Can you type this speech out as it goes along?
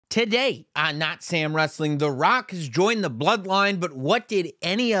Today on Notsam Wrestling, The Rock has joined the Bloodline, but what did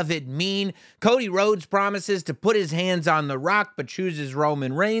any of it mean? Cody Rhodes promises to put his hands on The Rock, but chooses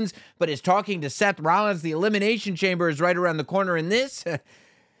Roman Reigns, but is talking to Seth Rollins. The Elimination Chamber is right around the corner, and this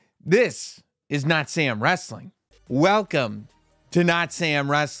is Notsam Wrestling. Welcome to Notsam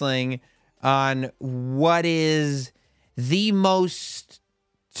Wrestling on what is the most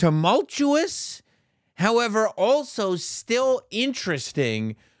tumultuous, however, also still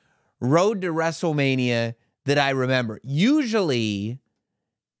interesting road to WrestleMania that I remember. Usually,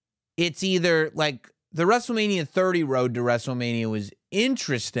 it's either like the WrestleMania 30 road to WrestleMania was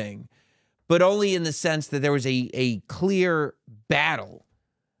interesting, but only in the sense that there was a clear battle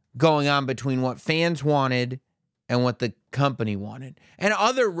going on between what fans wanted and what the company wanted. And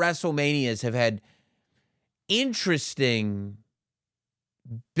other WrestleManias have had interesting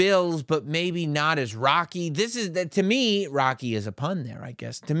bills, but maybe not as rocky. This is, to me, rocky is a pun there, I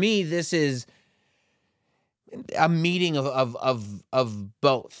guess. To me, this is a meeting of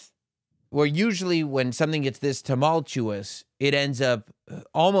both, where usually when something gets this tumultuous, it ends up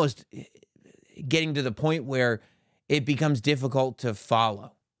almost getting to the point where it becomes difficult to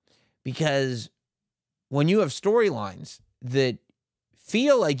follow. Because when you have storylines that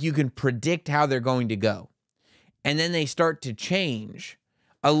feel like you can predict how they're going to go, and then they start to change,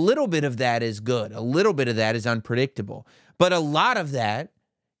 a little bit of that is good. A little bit of that is unpredictable. But a lot of that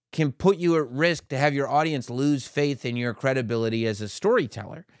can put you at risk to have your audience lose faith in your credibility as a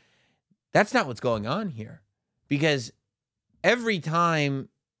storyteller. That's not what's going on here. Because every time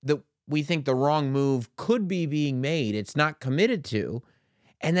that we think the wrong move could be being made, it's not committed to,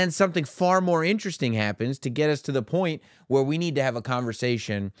 and then something far more interesting happens to get us to the point where we need to have a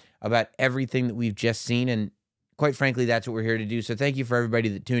conversation about everything that we've just seen. And quite frankly, that's what we're here to do. So thank you for everybody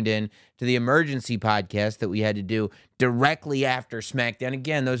that tuned in to the emergency podcast that we had to do directly after Smackdown.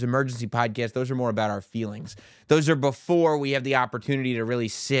 Again, those emergency podcasts, those are more about our feelings. Those are before we have the opportunity to really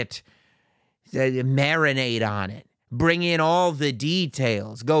sit, marinate on it, bring in all the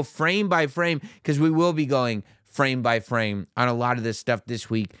details, go frame by frame, because we will be going frame by frame on a lot of this stuff this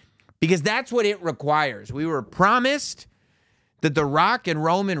week, because that's what it requires. We were promised that The Rock and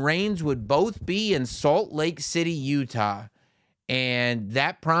Roman Reigns would both be in Salt Lake City, Utah. And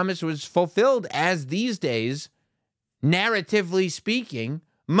that promise was fulfilled, as these days, narratively speaking,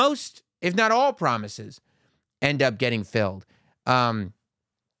 most, if not all promises end up getting filled.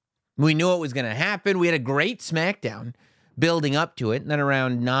 We knew it was going to happen. We had a great Smackdown building up to it. And then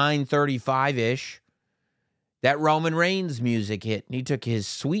around 9:35-ish, that Roman Reigns music hit. And he took his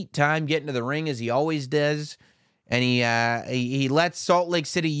sweet time getting to the ring, as he always does. And he lets Salt Lake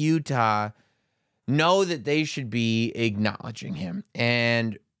City, Utah know that they should be acknowledging him.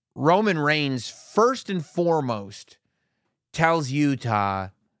 And Roman Reigns, first and foremost, tells Utah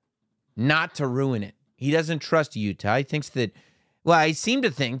not to ruin it. He doesn't trust Utah. He thinks that, well, I seem to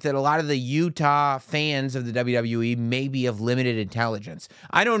think that a lot of the Utah fans of the WWE may be of limited intelligence.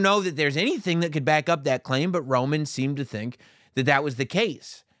 I don't know that there's anything that could back up that claim, but Roman seemed to think that that was the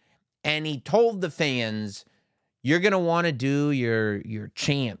case. And he told the fans, you're going to want to do your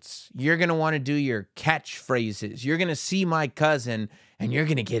chants. You're going to want to do your catchphrases. You're going to see my cousin, and you're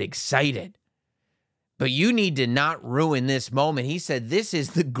going to get excited. But you need to not ruin this moment. He said, this is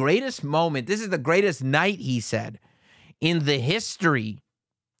the greatest moment. This is the greatest night, he said, in the history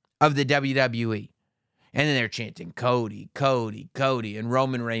of the WWE. And then they're chanting, Cody, Cody, Cody. And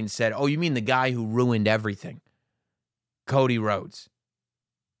Roman Reigns said, oh, you mean the guy who ruined everything? Cody Rhodes.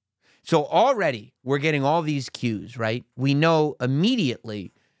 So already we're getting all these cues, right? We know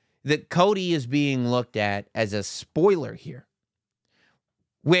immediately that Cody is being looked at as a spoiler here,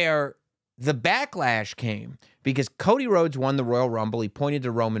 where the backlash came because Cody Rhodes won the Royal Rumble. He pointed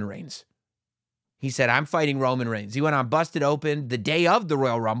to Roman Reigns. He said, I'm fighting Roman Reigns. He went on Busted Open the day of the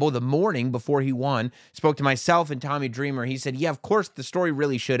Royal Rumble, the morning before he won, spoke to myself and Tommy Dreamer. He said, yeah, of course, the story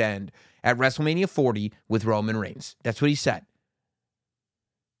really should end at WrestleMania 40 with Roman Reigns. That's what he said.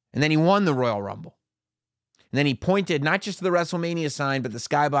 And then he won the Royal Rumble. And then he pointed not just to the WrestleMania sign, but the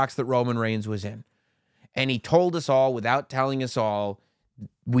skybox that Roman Reigns was in. And he told us all, without telling us all,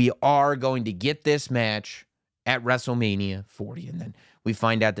 we are going to get this match at WrestleMania 40. And then we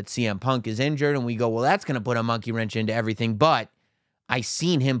find out that CM Punk is injured, and we go, well, that's going to put a monkey wrench into everything. But I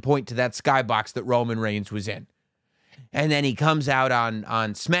seen him point to that skybox that Roman Reigns was in. And then he comes out on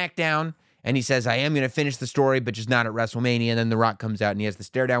Smackdown, and he says, I am going to finish the story, but just not at WrestleMania. And then The Rock comes out, and he has the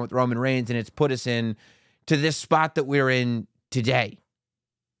stare down with Roman Reigns, and it's put us in to this spot that we're in today.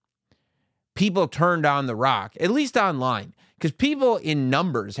 People turned on The Rock, at least online, because people in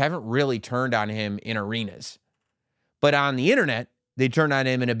numbers haven't really turned on him in arenas. But on the internet, they turned on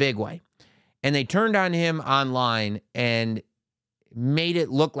him in a big way. And they turned on him online and made it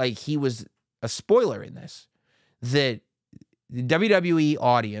look like he was a spoiler in this. That the WWE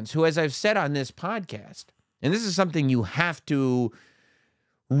audience, who, as I've said on this podcast, and this is something you have to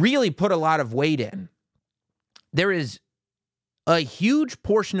really put a lot of weight in, there is a huge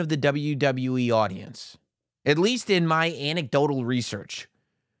portion of the WWE audience, at least in my anecdotal research,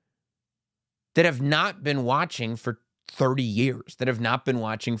 that have not been watching for 30 years, that have not been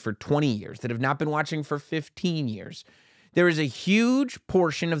watching for 20 years, that have not been watching for 15 years. There is a huge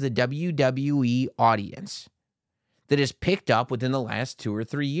portion of the WWE audience that is picked up within the last 2 or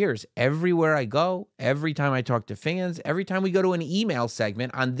 3 years. Everywhere I go, every time I talk to fans, every time we go to an email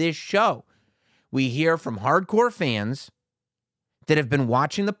segment on this show, we hear from hardcore fans that have been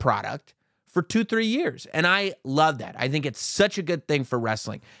watching the product for 2-3 years. And I love that. I think it's such a good thing for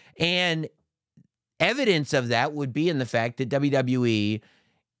wrestling. And evidence of that would be in the fact that WWE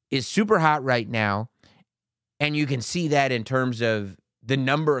is super hot right now. And you can see that in terms of the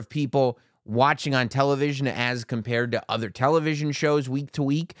number of people watching on television as compared to other television shows week to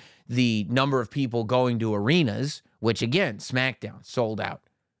week, the number of people going to arenas, which again, Smackdown sold out.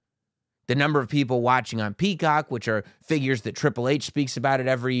 The number of people watching on Peacock, which are figures that Triple H speaks about at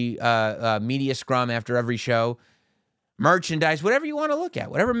every media scrum after every show. Merchandise, whatever you want to look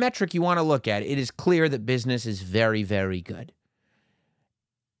at, whatever metric you want to look at, it is clear that business is very, very good.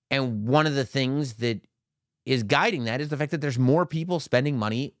 And one of the things that is guiding that is the fact that there's more people spending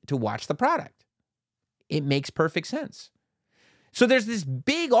money to watch the product. It makes perfect sense. So there's this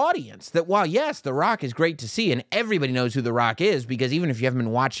big audience that, while yes, The Rock is great to see, and everybody knows who The Rock is, because even if you haven't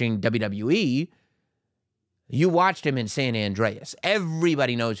been watching WWE, you watched him in San Andreas.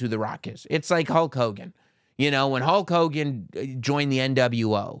 Everybody knows who The Rock is. It's like Hulk Hogan. You know, when Hulk Hogan joined the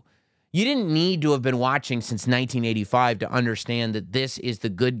NWO, you didn't need to have been watching since 1985 to understand that this is the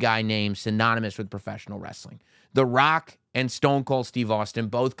good guy name synonymous with professional wrestling. The Rock and Stone Cold Steve Austin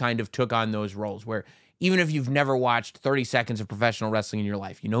both kind of took on those roles where even if you've never watched 30 seconds of professional wrestling in your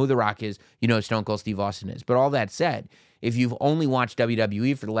life, you know who The Rock is, you know who Stone Cold Steve Austin is. But all that said, if you've only watched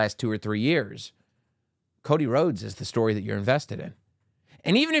WWE for the last 2 or 3 years, Cody Rhodes is the story that you're invested in.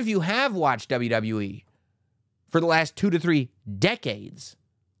 And even if you have watched WWE for the last 2 to 3 decades,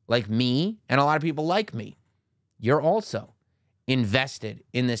 like me and a lot of people like me, you're also invested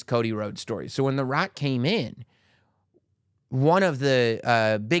in this Cody Rhodes story. So when The Rock came in, one of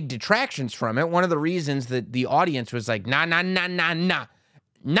the big detractions from it, one of the reasons that the audience was like, nah,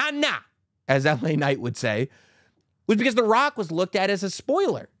 as LA Knight would say, was because The Rock was looked at as a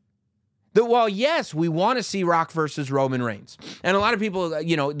spoiler. That while, yes, we want to see Rock versus Roman Reigns, and a lot of people,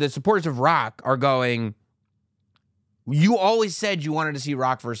 you know, the supporters of Rock are going, you always said you wanted to see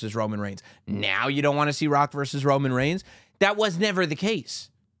Rock versus Roman Reigns. Now you don't want to see Rock versus Roman Reigns? That was never the case.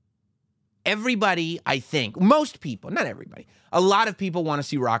 Everybody, I think, most people, not everybody, a lot of people want to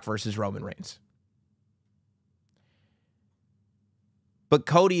see Rock versus Roman Reigns. But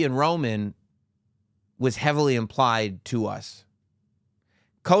Cody and Roman was heavily implied to us.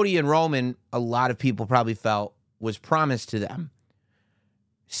 Cody and Roman, a lot of people probably felt, was promised to them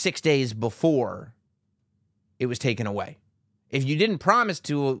 6 days before it was taken away. If you didn't promise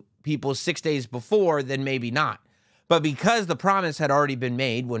to people 6 days before, then maybe not. But because the promise had already been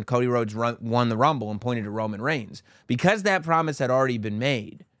made when Cody Rhodes won the Rumble and pointed to Roman Reigns, because that promise had already been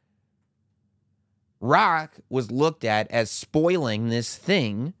made, Rock was looked at as spoiling this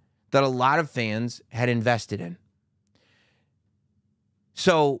thing that a lot of fans had invested in.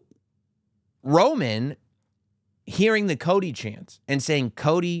 So Roman, hearing the Cody chants and saying,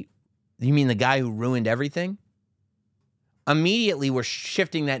 Cody, you mean the guy who ruined everything? Immediately, we're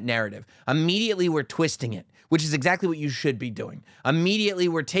shifting that narrative. Immediately, we're twisting it, which is exactly what you should be doing. Immediately,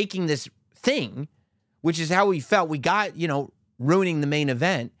 we're taking this thing, which is how we felt. We got, you know, ruining the main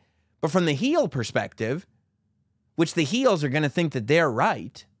event. But from the heel perspective, which the heels are going to think that they're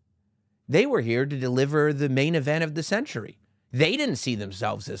right, they were here to deliver the main event of the century. They didn't see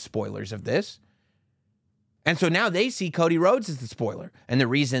themselves as spoilers of this. And so now they see Cody Rhodes as the spoiler. And the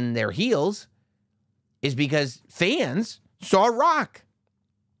reason they're heels is because fans saw Rock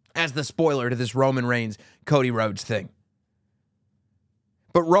as the spoiler to this Roman Reigns, Cody Rhodes thing.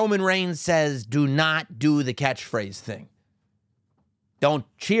 But Roman Reigns says, do not do the catchphrase thing. Don't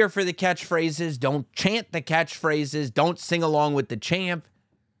cheer for the catchphrases. Don't chant the catchphrases. Don't sing along with the champ.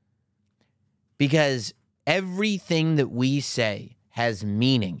 Because everything that we say has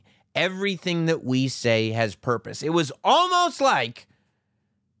meaning. Everything that we say has purpose. It was almost like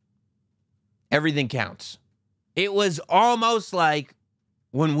everything counts. It was almost like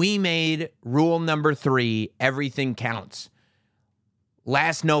when we made rule number 3, everything counts.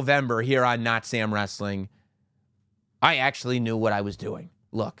 last November here on Notsam Wrestling, I actually knew what I was doing.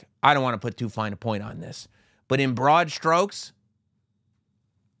 Look, I don't want to put too fine a point on this, but in broad strokes,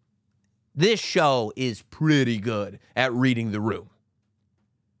 this show is pretty good at reading the room.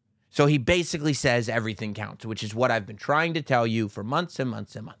 So he basically says everything counts, which is what I've been trying to tell you for months and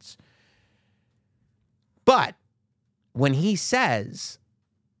months and months. But when he says,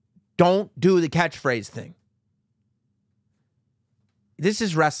 don't do the catchphrase thing, this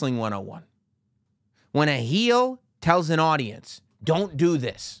is Wrestling 101. When a heel tells an audience, don't do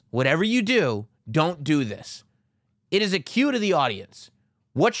this, whatever you do, don't do this, it is a cue to the audience.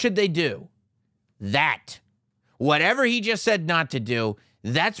 What should they do? That. Whatever he just said not to do,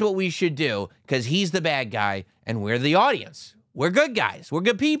 that's what we should do, because he's the bad guy and we're the audience. We're good guys. We're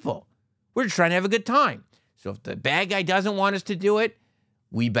good people. We're just trying to have a good time. So if the bad guy doesn't want us to do it,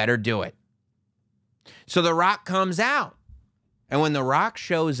 we better do it. So The Rock comes out. And when The Rock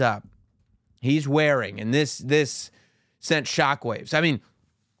shows up, he's wearing, and this sent shockwaves. I mean,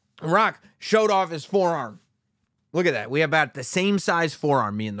 Rock showed off his forearm. Look at that. We have about the same size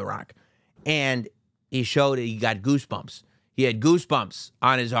forearm, me and The Rock. And he showed it. He got goosebumps. He had goosebumps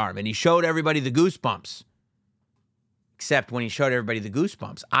on his arm, and he showed everybody the goosebumps. Except when he showed everybody the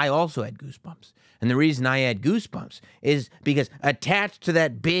goosebumps, I also had goosebumps. And the reason I had goosebumps is because attached to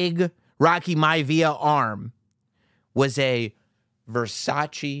that big Rocky Maivia arm was a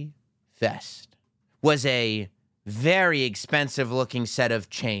Versace vest, was a very expensive-looking set of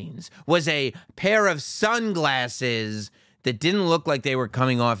chains, was a pair of sunglasses that didn't look like they were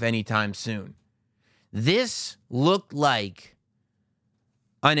coming off anytime soon. This looked like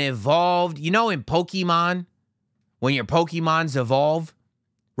an evolved, you know, in Pokemon, when your Pokemons evolve,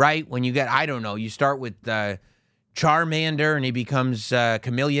 right? When you get, I don't know, you start with Charmander and he becomes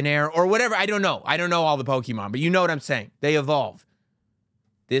Chameleonaire or whatever. I don't know. I don't know all the Pokemon, but you know what I'm saying. They evolve.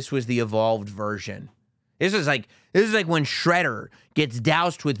 This was the evolved version. This is like when Shredder gets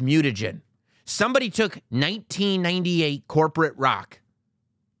doused with mutagen. Somebody took 1998 corporate rock,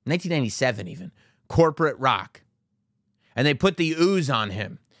 1997 even, corporate rock, and they put the ooze on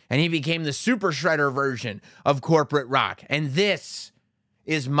him, and he became the Super Shredder version of corporate rock. And this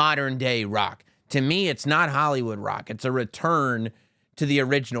is modern day rock. To me, it's not Hollywood rock. It's a return to the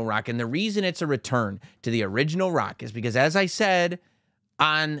original rock. And the reason it's a return to the original rock is because, as I said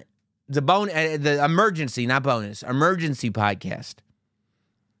on the emergency, not bonus, emergency podcast,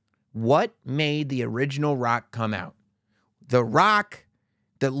 what made the original rock come out? The Rock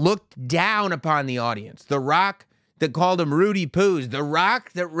that looked down upon the audience. The Rock that called them Rudy Poos. The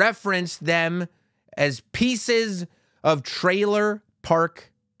Rock that referenced them as pieces of trailer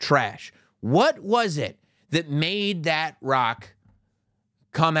park trash. What was it that made that Rock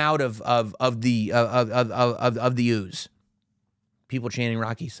come out of the ooze? People chanting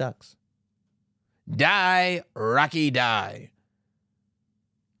 "Rocky sucks." Die, Rocky, die.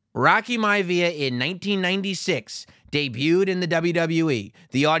 Rocky Maivia in 1996 debuted in the WWE.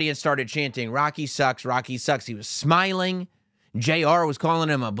 The audience started chanting, "Rocky sucks, Rocky sucks." He was smiling. JR was calling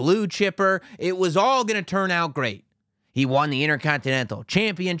him a blue chipper. It was all going to turn out great. He won the Intercontinental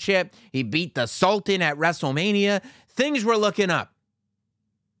Championship. He beat the Sultan at WrestleMania. Things were looking up.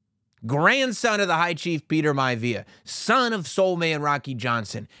 Grandson of the High Chief Peter Maivia, son of Soul Man Rocky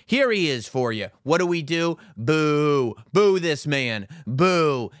Johnson. Here he is for you. What do? Boo. Boo this man.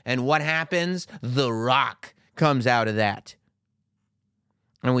 Boo. And what happens? The Rock comes out of that.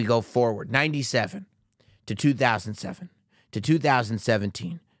 And we go forward. 97 to 2007 to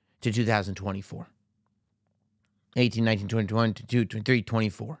 2017 to 2024. 18, 19, 20, 21, 22, 23,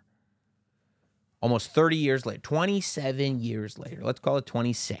 24. Almost 30 years later, 27 years later. Let's call it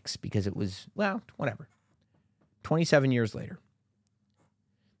 26 because it was, well, whatever. 27 years later,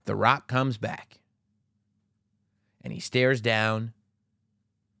 The Rock comes back and he stares down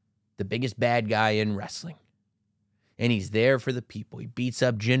the biggest bad guy in wrestling. And he's there for the people. He beats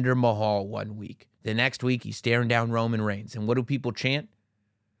up Jinder Mahal one week. The next week, he's staring down Roman Reigns. And what do people chant?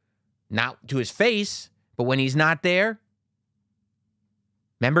 Not to his face, but when he's not there.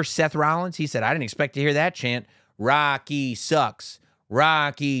 Remember Seth Rollins? He said, I didn't expect to hear that chant. Rocky sucks.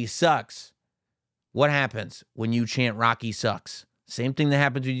 Rocky sucks. What happens when you chant Rocky sucks? Same thing that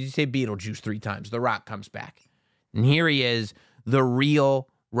happens when you say Beetlejuice 3 times. The Rock comes back. And here he is, the real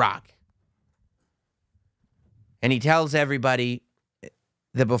Rock. And he tells everybody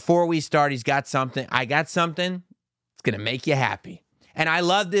that before we start, he's got something. I got something. It's going to make you happy. And I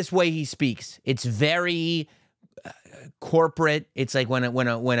love this way he speaks. It's very corporate. It's like when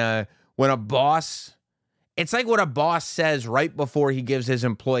a boss, it's like what a boss says right before he gives his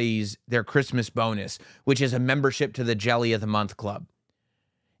employees their Christmas bonus, which is a membership to the Jelly of the Month Club.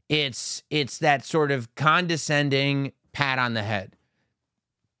 It's that sort of condescending pat on the head.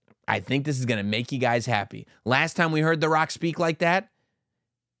 I think this is going to make you guys happy. Last time we heard The Rock speak like that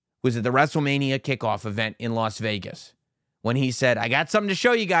was at the WrestleMania kickoff event in Las Vegas, when he said, I got something to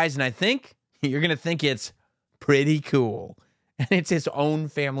show you guys, and I think you're going to think it's pretty cool. And it's his own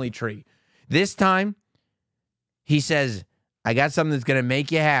family tree. This time, he says, I got something that's going to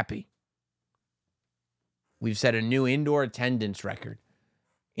make you happy. We've set a new indoor attendance record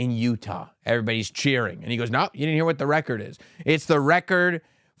in Utah. Everybody's cheering. And he goes, no, you didn't hear what the record is. It's the record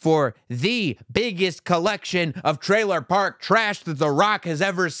for the biggest collection of trailer park trash that The Rock has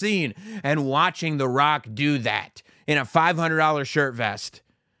ever seen. And watching The Rock do that in a $500 shirt vest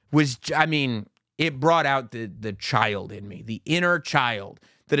was, I mean, it brought out the child in me. The inner child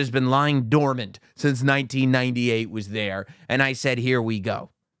that has been lying dormant since 1998 was there. And I said, here we go.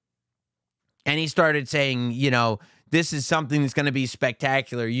 And he started saying, you know, this is something that's going to be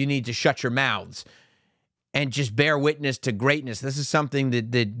spectacular. You need to shut your mouths and just bear witness to greatness. This is something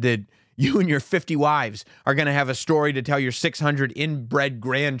that you and your 50 wives are going to have a story to tell your 600 inbred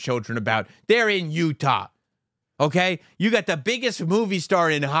grandchildren about. They're in Utah, okay? You got the biggest movie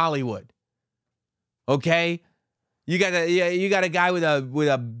star in Hollywood, okay? You got a guy with a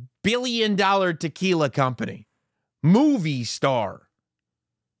 $1 billion tequila company, movie star,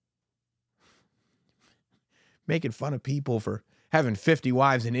 making fun of people for having 50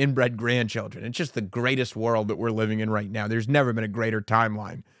 wives and inbred grandchildren. It's just the greatest world that we're living in right now. There's never been a greater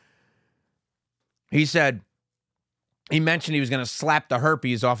timeline. He said, he mentioned he was going to slap the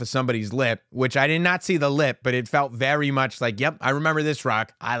herpes off of somebody's lip, which I did not see the lip, but it felt very much like, yep, I remember this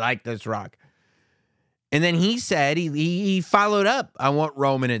Rock. I like this Rock. And then he said, he followed up on what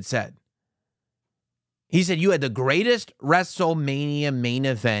Roman had said. He said, you had the greatest WrestleMania main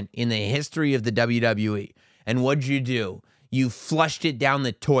event in the history of the WWE. And what'd you do? You flushed it down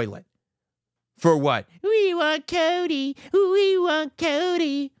the toilet. For what? We want Cody. We want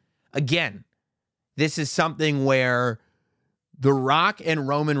Cody. Again, this is something where The Rock and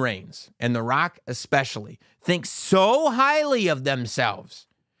Roman Reigns, and The Rock especially, think so highly of themselves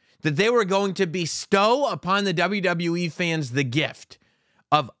that they were going to bestow upon the WWE fans the gift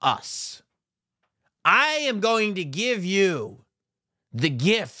of us. I am going to give you the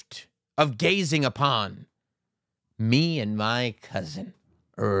gift of gazing upon me and my cousin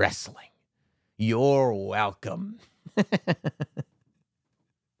wrestling. You're welcome.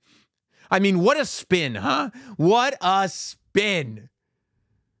 I mean, what a spin, huh? What a spin.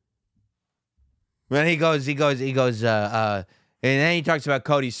 When he goes, and then he talks about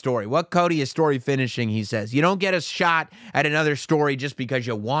Cody's story. What Cody is story finishing, he says. You don't get a shot at another story just because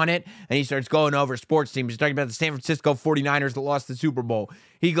you want it. And he starts going over sports teams. He's talking about the San Francisco 49ers that lost the Super Bowl.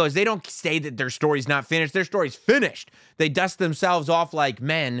 He goes, they don't say that their story's not finished. Their story's finished. They dust themselves off like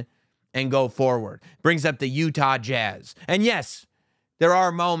men and go forward. Brings up the Utah Jazz. And yes, there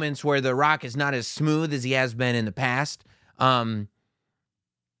are moments where The Rock is not as smooth as he has been in the past. But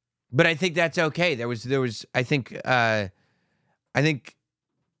I think that's okay. There was I think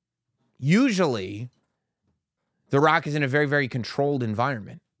usually The Rock is in a very, very controlled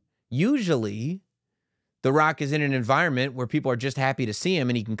environment. Usually The Rock is in an environment where people are just happy to see him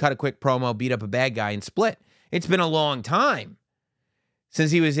and he can cut a quick promo, beat up a bad guy, and split. It's been a long time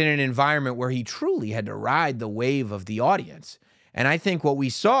since he was in an environment where he truly had to ride the wave of the audience. And I think what we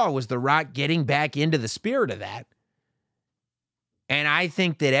saw was The Rock getting back into the spirit of that. And I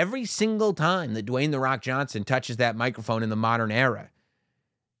think that every single time that Dwayne The Rock Johnson touches that microphone in the modern era,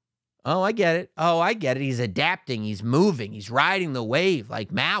 oh, I get it. Oh, I get it. He's adapting. He's moving. He's riding the wave like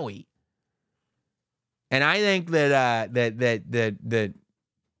Maui. And I think that that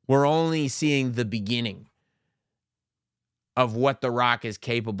we're only seeing the beginning of what The Rock is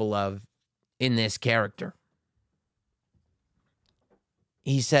capable of in this character.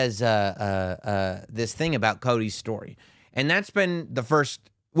 He says this thing about Cody's story. And that's been the first,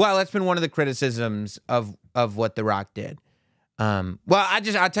 well, that's been one of the criticisms of what The Rock did. Well,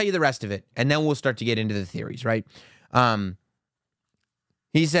 I'll tell you the rest of it, and then we'll start to get into the theories, right?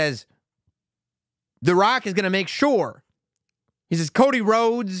 He says, The Rock is going to make sure, he says, Cody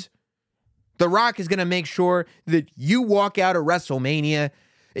Rhodes, The Rock is going to make sure that you walk out of WrestleMania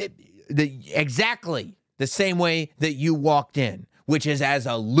exactly the same way that you walked in, which is as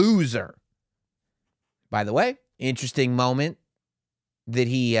a loser. By the way, interesting moment that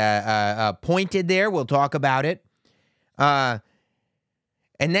he pointed there. We'll talk about it. And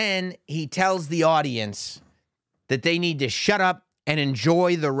then he tells the audience that they need to shut up and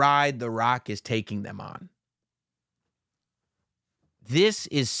enjoy the ride The Rock is taking them on. This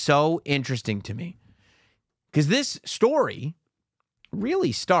is so interesting to me because this story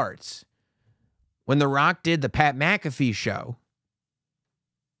really starts when The Rock did the Pat McAfee show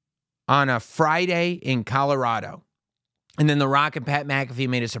on a Friday in Colorado. And then The Rock and Pat McAfee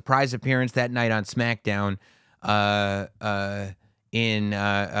made a surprise appearance that night on Smackdown in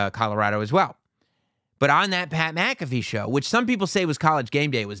Colorado as well. But on that Pat McAfee show, which some people say was College Game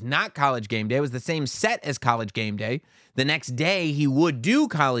Day, it was not College Game Day. It was the same set as College Game Day. The next day, he would do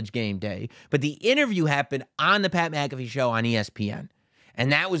College Game Day. But the interview happened on the Pat McAfee show on ESPN.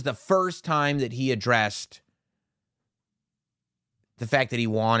 And that was the first time that he addressed the fact that he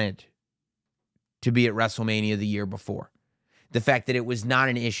wanted to be at WrestleMania the year before. The fact that it was not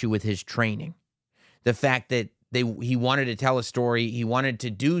an issue with his training. The fact that he wanted to tell a story. He wanted to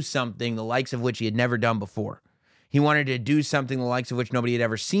do something the likes of which he had never done before. He wanted to do something the likes of which nobody had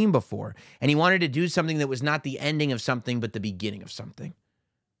ever seen before. And he wanted to do something that was not the ending of something, but the beginning of something.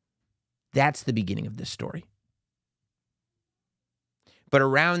 That's the beginning of this story. But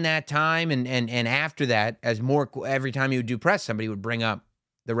around that time and after that, every time he would do press, somebody would bring up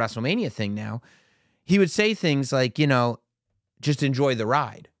the WrestleMania thing now. He would say things like, just enjoy the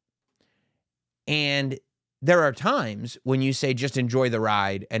ride. And there are times when you say just enjoy the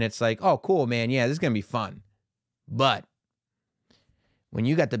ride and it's like, oh, cool, man. Yeah, this is going to be fun. But when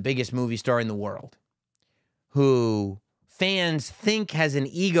you got the biggest movie star in the world who fans think has an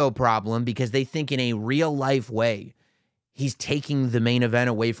ego problem because they think in a real life way he's taking the main event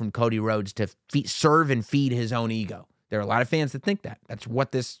away from Cody Rhodes to serve and feed his own ego. There are a lot of fans that think that. That's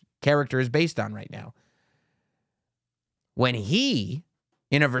what this character is based on right now. When he,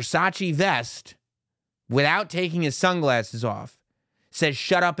 in a Versace vest, without taking his sunglasses off, says,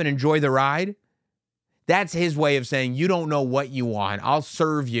 shut up and enjoy the ride, that's his way of saying, you don't know what you want. I'll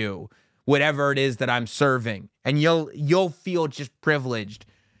serve you whatever it is that I'm serving. And you'll feel just privileged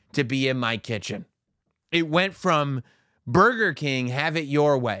to be in my kitchen. It went from Burger King, have it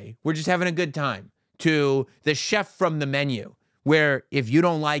your way, we're just having a good time, to the chef from the menu, where if you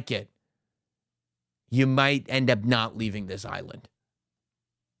don't like it, you might end up not leaving this island.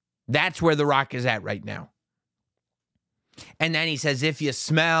 That's where The Rock is at right now. And then he says, if you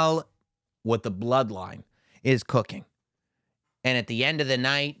smell what the Bloodline is cooking. And at the end of the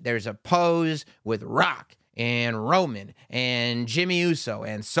night, there's a pose with Rock and Roman and Jimmy Uso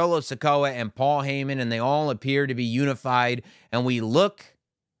and Solo Sikoa and Paul Heyman, and they all appear to be unified. And we look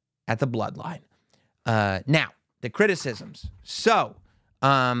at the Bloodline. Now, the criticisms. So,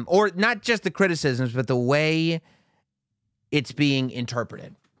 or not just the criticisms, but the way it's being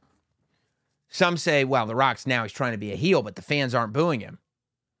interpreted. Some say, well, The Rock's now he's trying to be a heel, but the fans aren't booing him.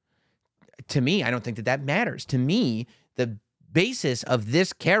 To me, I don't think that matters. To me, the basis of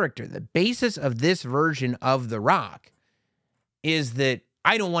this character, the basis of this version of The Rock is that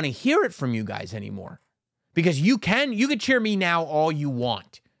I don't want to hear it from you guys anymore. Because you can cheer me now all you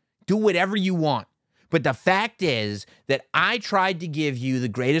want. Do whatever you want. But the fact is that I tried to give you the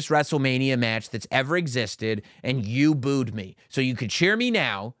greatest WrestleMania match that's ever existed, and you booed me. So you could cheer me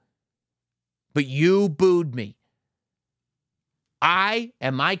now, but you booed me. I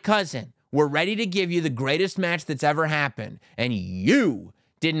and my cousin were ready to give you the greatest match that's ever happened, and you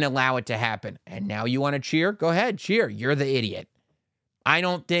didn't allow it to happen. And now you want to cheer? Go ahead, cheer. You're the idiot. I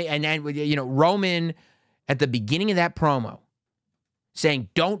don't think, and then, Roman at the beginning of that promo saying,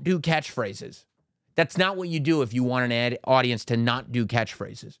 don't do catchphrases. That's not what you do if you want an audience to not do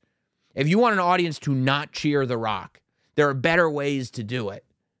catchphrases. If you want an audience to not cheer The Rock, there are better ways to do it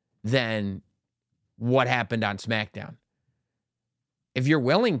than what happened on SmackDown. If you're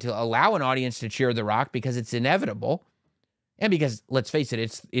willing to allow an audience to cheer The Rock because it's inevitable, and because, let's face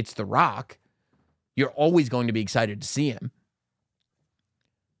it, it's The Rock, you're always going to be excited to see him.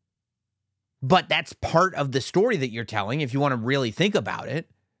 But that's part of the story that you're telling, if you want to really think about it,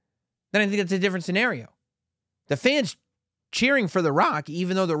 then I think it's a different scenario. The fans cheering for The Rock,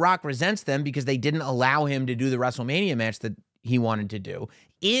 even though The Rock resents them because they didn't allow him to do the WrestleMania match that he wanted to do,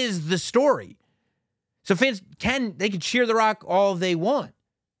 is the story. So fans can cheer The Rock all they want.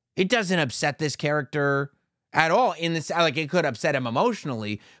 It doesn't upset this character at all. It could upset him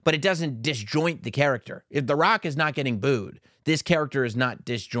emotionally, but it doesn't disjoint the character. If The Rock is not getting booed, this character is not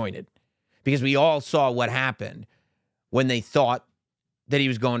disjointed. Because we all saw what happened when they thought that he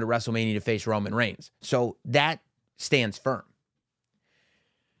was going to WrestleMania to face Roman Reigns. So that stands firm.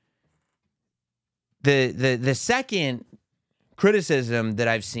 The second criticism that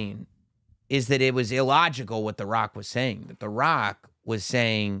I've seen is that it was illogical what The Rock was saying. That The Rock was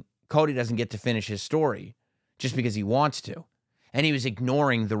saying Cody doesn't get to finish his story just because he wants to. And he was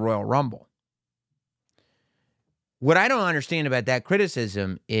ignoring the Royal Rumble. What I don't understand about that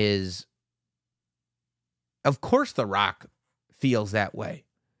criticism is, of course The Rock feels that way.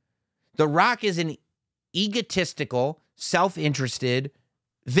 The Rock is an egotistical, self-interested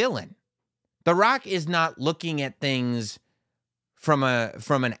villain. The Rock is not looking at things from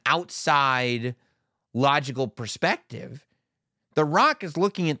an outside logical perspective. The Rock is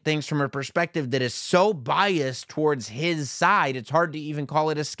looking at things from a perspective that is so biased towards his side, it's hard to even call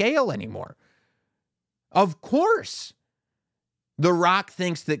it a scale anymore. Of course, The Rock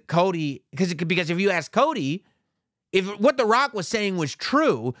thinks that Cody, because if you ask Cody, if what The Rock was saying was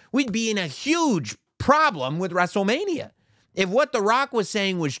true, we'd be in a huge problem with WrestleMania. If what The Rock was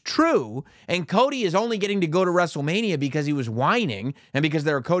saying was true, and Cody is only getting to go to WrestleMania because he was whining and because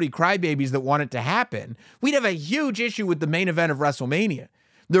there are Cody crybabies that want it to happen, we'd have a huge issue with the main event of WrestleMania.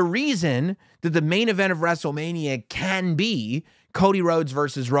 The reason that the main event of WrestleMania can be Cody Rhodes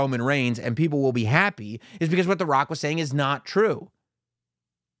versus Roman Reigns and people will be happy is because what The Rock was saying is not true.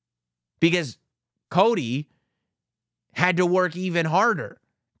 Because Cody had to work even harder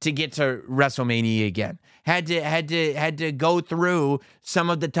to get to WrestleMania again. Had to go through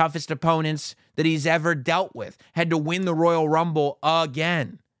some of the toughest opponents that he's ever dealt with. Had to win the Royal Rumble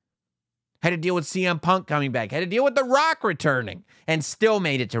again. Had to deal with CM Punk coming back. Had to deal with The Rock returning. And still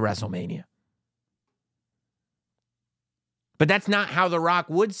made it to WrestleMania. But that's not how The Rock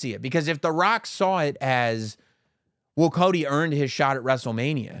would see it. Because if The Rock saw it as, well, Cody earned his shot at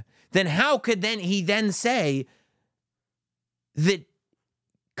WrestleMania, then how could he then say that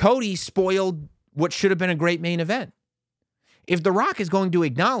Cody spoiled what should have been a great main event? If The Rock is going to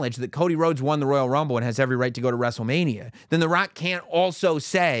acknowledge that Cody Rhodes won the Royal Rumble and has every right to go to WrestleMania, then The Rock can't also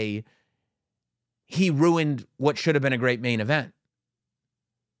say he ruined what should have been a great main event.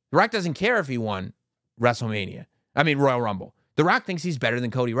 The Rock doesn't care if he won Royal Rumble. The Rock thinks he's better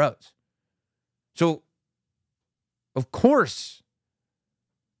than Cody Rhodes. So, of course,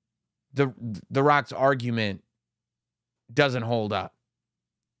 the Rock's argument doesn't hold up.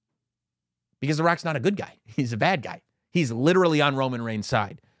 Because The Rock's not a good guy. He's a bad guy. He's literally on Roman Reigns'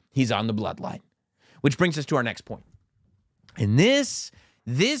 side. He's on the Bloodline. Which brings us to our next point. And this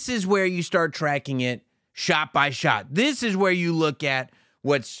is where you start tracking it shot by shot. This is where you look at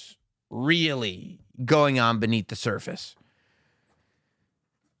what's really going on beneath the surface.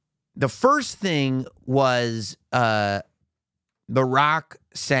 The first thing was The Rock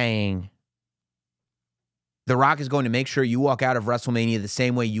saying, The Rock is going to make sure you walk out of WrestleMania the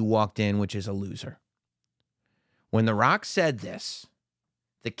same way you walked in, which is a loser. When The Rock said this,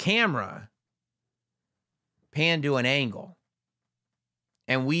 the camera panned to an angle,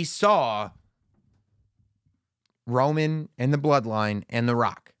 and we saw Roman and the Bloodline and The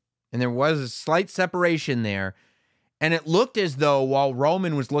Rock. And there was a slight separation there, and it looked as though while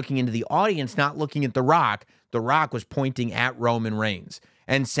Roman was looking into the audience, not looking at The Rock was pointing at Roman Reigns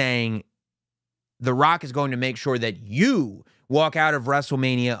and saying, The Rock is going to make sure that you walk out of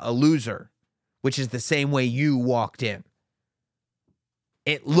WrestleMania a loser, which is the same way you walked in.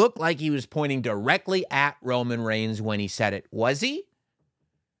 It looked like he was pointing directly at Roman Reigns when he said it. Was he?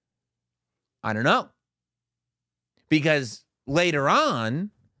 I don't know. Because later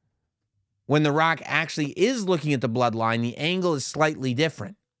on, when The Rock actually is looking at the Bloodline, the angle is slightly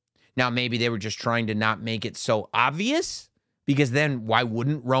different. Now, maybe they were just trying to not make it so obvious, because then why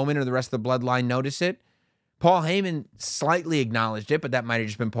wouldn't Roman or the rest of the Bloodline notice it? Paul Heyman slightly acknowledged it, but that might have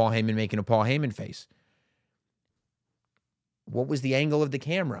just been Paul Heyman making a Paul Heyman face. What was the angle of the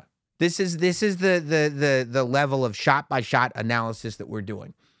camera? This is the level of shot-by-shot analysis that we're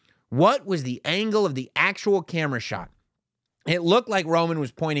doing. What was the angle of the actual camera shot? It looked like Roman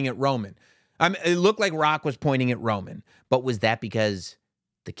was pointing at Roman. It looked like Rock was pointing at Roman. But was that because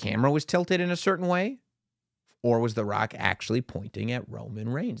the camera was tilted in a certain way? Or was The Rock actually pointing at Roman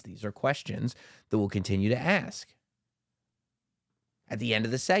Reigns? These are questions that we'll continue to ask. At the end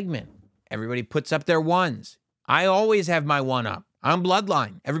of the segment, everybody puts up their ones. I always have my one up. I'm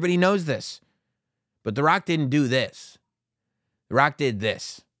Bloodline. Everybody knows this. But The Rock didn't do this. The Rock did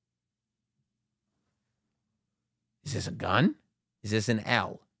this. Is this a gun? Is this an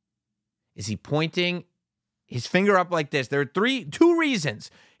L? Is he pointing his finger up like this? There are two reasons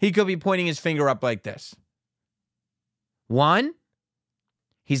he could be pointing his finger up like this. One,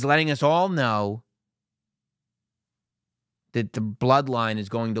 he's letting us all know that the Bloodline is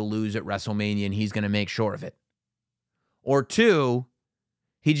going to lose at WrestleMania and he's going to make sure of it. Or two,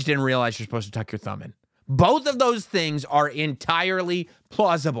 he just didn't realize you're supposed to tuck your thumb in. Both of those things are entirely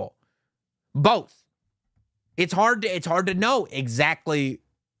plausible. Both. It's hard to know exactly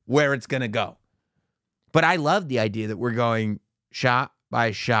where it's going to go. But I love the idea that we're going shot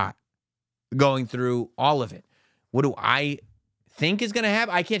by shot, going through all of it. What do I think is going to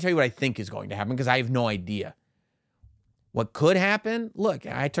happen? I can't tell you what I think is going to happen because I have no idea. What could happen? Look,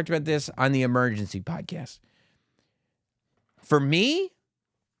 I talked about this on the Emergency podcast. For me,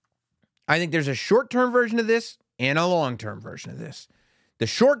 I think there's a short-term version of this and a long-term version of this. The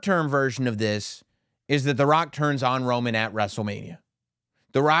short-term version of this is that The Rock turns on Roman at WrestleMania.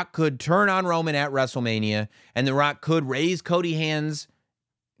 The Rock could turn on Roman at WrestleMania, and The Rock could raise Cody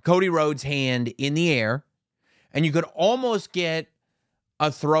Rhodes' hand in the air, and you could almost get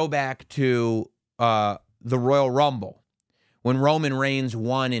a throwback to the Royal Rumble when Roman Reigns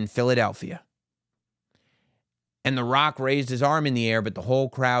won in Philadelphia. And The Rock raised his arm in the air, but the whole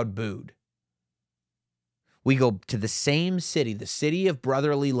crowd booed. We go to the same city, the city of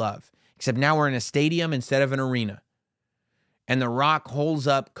brotherly love, except now we're in a stadium instead of an arena. And The Rock holds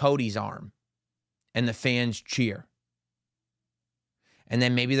up Cody's arm, and the fans cheer. And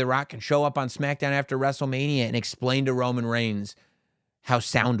then maybe The Rock can show up on Smackdown after WrestleMania and explain to Roman Reigns how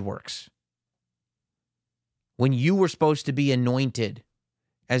sound works. When you were supposed to be anointed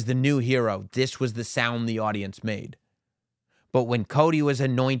as the new hero, this was the sound the audience made. But when Cody was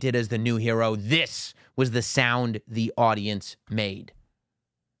anointed as the new hero, this was the sound the audience made.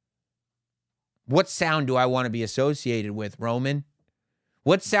 What sound do I want to be associated with, Roman?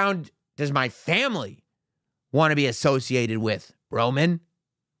 What sound does my family want to be associated with, Roman?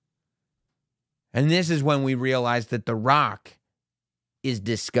 And this is when we realize that The Rock is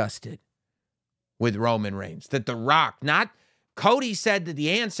disgusted with Roman Reigns. That The Rock, not Cody, said that the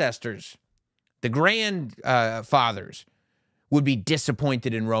ancestors, the grandfathers, would be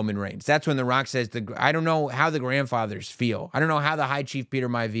disappointed in Roman Reigns. That's when The Rock says, I don't know how the grandfathers feel. I don't know how the High Chief Peter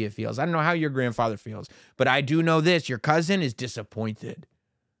Maivia feels. I don't know how your grandfather feels. But I do know this, your cousin is disappointed.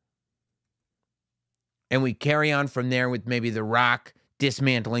 And we carry on from there with maybe The Rock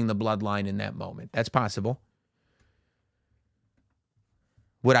dismantling the bloodline in that moment. That's possible.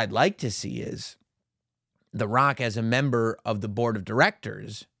 What I'd like to see is The Rock as a member of the board of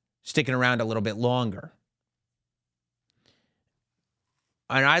directors sticking around a little bit longer.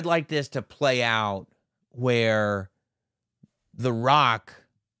 And I'd like this to play out where The Rock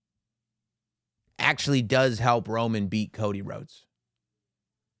actually does help Roman beat Cody Rhodes.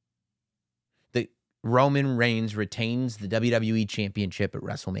 The Roman Reigns retains the WWE Championship at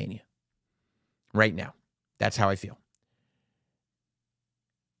WrestleMania. Right now. That's how I feel.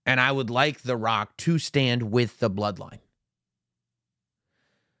 And I would like The Rock to stand with the bloodline.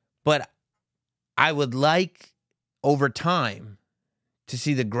 But I would like, over time, to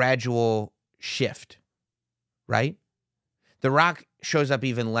see the gradual shift, right? The Rock shows up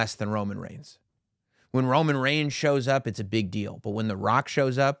even less than Roman Reigns. When Roman Reigns shows up, it's a big deal. But when The Rock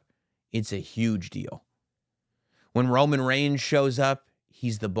shows up, it's a huge deal. When Roman Reigns shows up,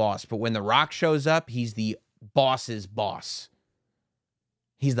 he's the boss. But when The Rock shows up, he's the boss's boss.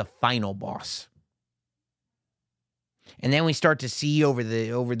 He's the final boss. And then we start to see over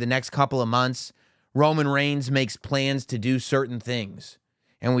the next couple of months, Roman Reigns makes plans to do certain things.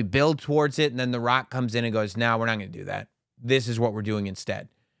 And we build towards it, and then The Rock comes in and goes, no, we're not going to do that. This is what we're doing instead.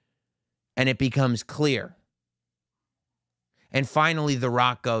 And it becomes clear. And finally, The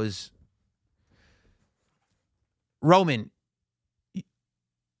Rock goes, Roman,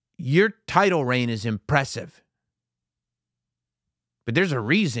 your title reign is impressive. But there's a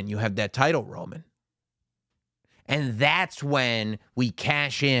reason you have that title, Roman. And that's when we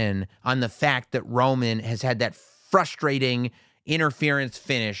cash in on the fact that Roman has had that frustrating interference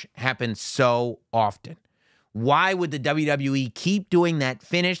finish happen so often. Why would the WWE keep doing that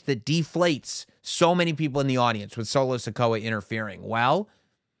finish that deflates so many people in the audience with Solo Sikoa interfering? Well,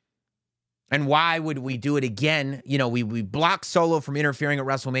 and why would we do it again? You know, we block Solo from interfering at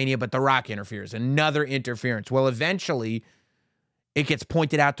WrestleMania, but The Rock interferes. Another interference. Well, eventually, it gets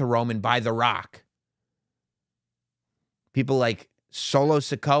pointed out to Roman by The Rock. People like Solo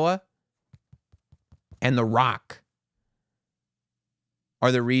Sikoa and The Rock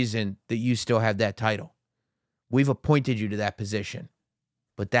are the reason that you still have that title. We've appointed you to that position,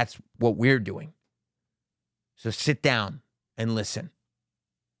 but that's what we're doing. So sit down and listen.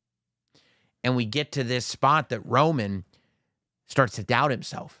 And we get to this spot that Roman starts to doubt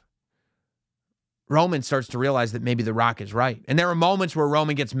himself. Roman starts to realize that maybe The Rock is right. And there are moments where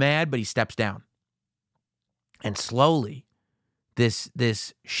Roman gets mad, but he steps down. And slowly,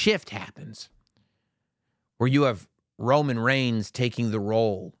 this shift happens where you have Roman Reigns taking the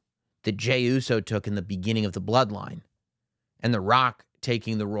role that Jey Uso took in the beginning of the Bloodline, and The Rock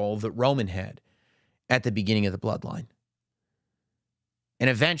taking the role that Roman had at the beginning of the Bloodline. And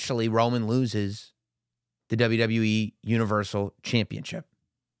eventually, Roman loses the WWE Universal Championship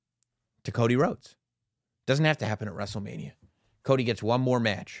to Cody Rhodes. Doesn't have to happen at WrestleMania. Cody gets one more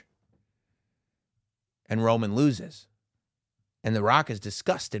match, and Roman loses. And The Rock is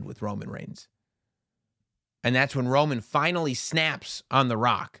disgusted with Roman Reigns. And that's when Roman finally snaps on The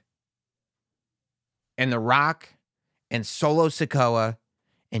Rock. And The Rock and Solo Sikoa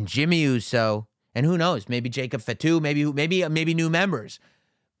and Jimmy Uso, and who knows, maybe Jacob Fatu, maybe new members,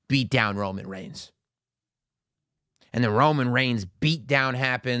 beat down Roman Reigns. And the Roman Reigns beatdown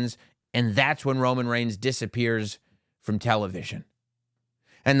happens, and that's when Roman Reigns disappears from television.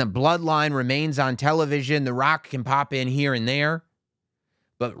 And the Bloodline remains on television. The Rock can pop in here and there.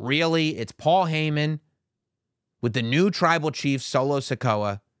 But really, it's Paul Heyman with the new tribal chief, Solo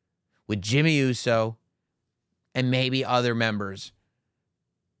Sikoa, with Jimmy Uso, and maybe other members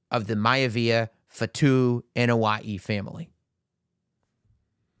of the Maivia, Fatu, and Hawaii family.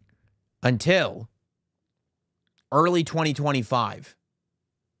 Until early 2025,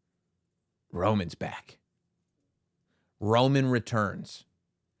 Roman's back. Roman returns,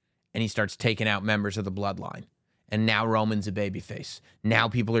 and he starts taking out members of the Bloodline. And now Roman's a babyface. Now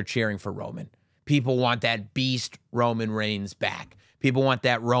people are cheering for Roman. People want that beast Roman Reigns back. People want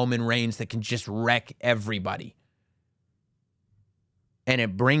that Roman Reigns that can just wreck everybody. And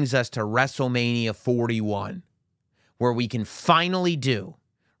it brings us to WrestleMania 41, where we can finally do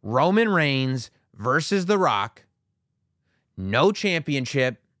Roman Reigns versus The Rock. No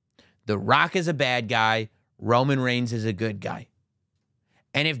championship. The Rock is a bad guy. Roman Reigns is a good guy.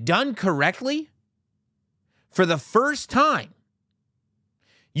 And if done correctly, for the first time,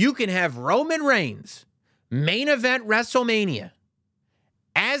 you can have Roman Reigns main event WrestleMania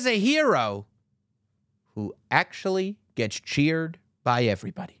as a hero who actually gets cheered by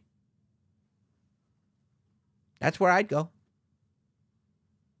everybody. That's where I'd go.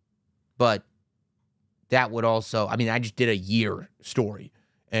 But that would also, I mean, I just did a year story,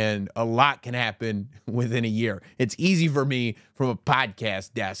 and a lot can happen within a year. It's easy for me from a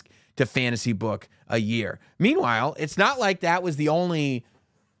podcast desk to fantasy book a year. Meanwhile, it's not like that was the only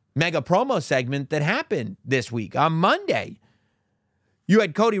mega promo segment that happened this week. On Monday, you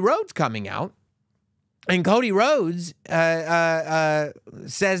had Cody Rhodes coming out, and Cody Rhodes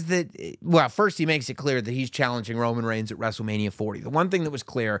says that, well, first he makes it clear that he's challenging Roman Reigns at WrestleMania 40. The one thing that was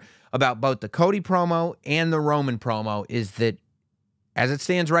clear about both the Cody promo and the Roman promo is that, as it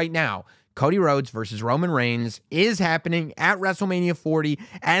stands right now, Cody Rhodes versus Roman Reigns is happening at WrestleMania 40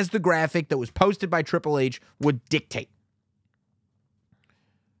 as the graphic that was posted by Triple H would dictate.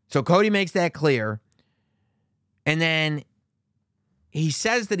 So Cody makes that clear. And then he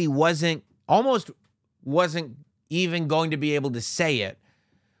says that he almost wasn't even going to be able to say it,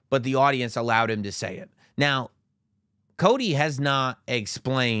 but the audience allowed him to say it. Now, Cody has not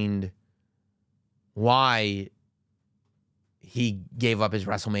explained why he gave up his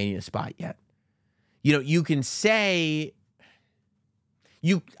WrestleMania spot yet. You know, you can say,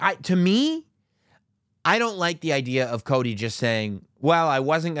 to me, I don't like the idea of Cody just saying, well, I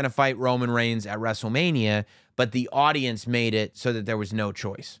wasn't going to fight Roman Reigns at WrestleMania, but the audience made it so that there was no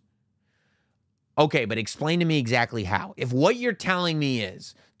choice. Okay, but explain to me exactly how. If what you're telling me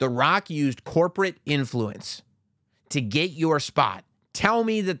is The Rock used corporate influence to get your spot, tell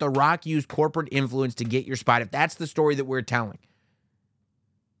me that The Rock used corporate influence to get your spot, if that's the story that we're telling.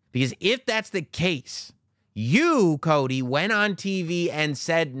 Because if that's the case, you, Cody, went on TV and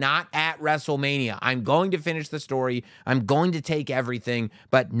said not at WrestleMania. I'm going to finish the story. I'm going to take everything,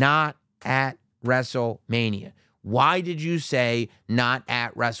 but not at WrestleMania. Why did you say not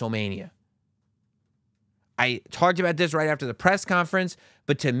at WrestleMania? I talked about this right after the press conference,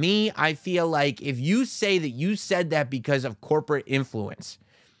 but to me, I feel like if you say that you said that because of corporate influence,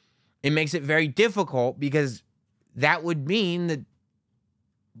 it makes it very difficult, because that would mean that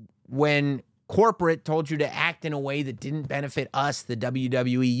when corporate told you to act in a way that didn't benefit us, the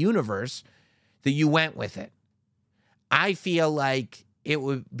WWE universe, that you went with it. I feel like it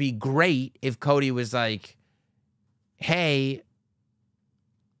would be great if Cody was like, hey,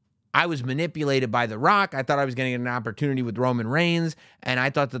 I was manipulated by The Rock. I thought I was going to get an opportunity with Roman Reigns, and I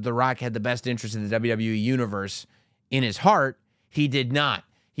thought that The Rock had the best interest in the WWE universe in his heart. He did not.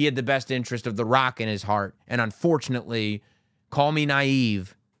 He had the best interest of The Rock in his heart, and unfortunately, call me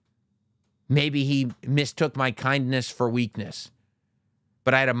naive, maybe he mistook my kindness for weakness,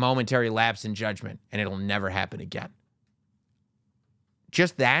 but I had a momentary lapse in judgment, and it'll never happen again.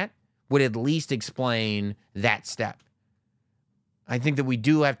 Just that would at least explain that step. I think that we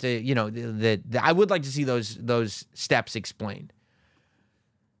do have to, you know, I would like to see those steps explained.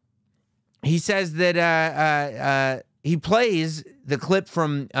 He says that he plays the clip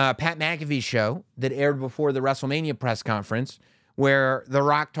from Pat McAfee's show that aired before the WrestleMania press conference, where The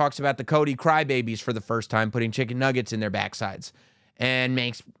Rock talks about the Cody crybabies for the first time, putting chicken nuggets in their backsides. and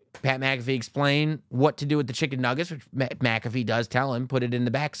makes Pat McAfee explain what to do with the chicken nuggets, which McAfee does tell him, put it in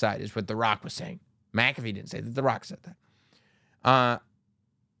the backside, is what The Rock was saying. McAfee didn't say that. The Rock said that.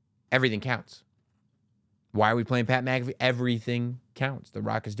 Everything counts. Why are we playing Pat McAfee? Everything counts. The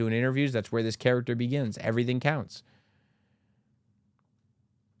Rock is doing interviews. That's where this character begins. Everything counts.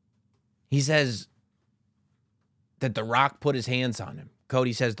 He says that The Rock put his hands on him.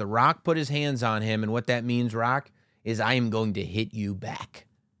 Cody says The Rock put his hands on him, and what that means, Rock, is I am going to hit you back.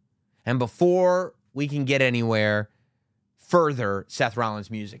 And before we can get anywhere further, Seth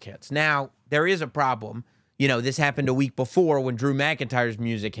Rollins' music hits. Now, there is a problem. You know, this happened a week before when Drew McIntyre's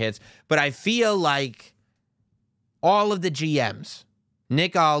music hits, but I feel like all of the GMs,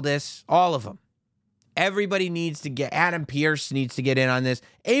 Nick Aldis, all of them, everybody needs to get, Adam Pearce needs to get in on this.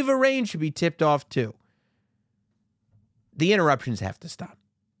 Ava Raine should be tipped off too. The interruptions have to stop.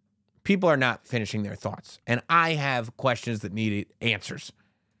 People are not finishing their thoughts. And I have questions that need answers.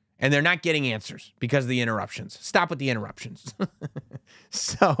 And they're not getting answers because of the interruptions. Stop with the interruptions.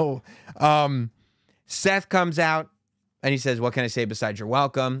 So, Seth comes out and he says, what can I say besides you're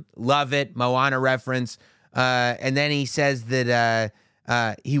welcome? Love it. Moana reference. And then he says that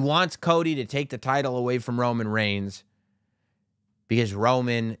he wants Cody to take the title away from Roman Reigns because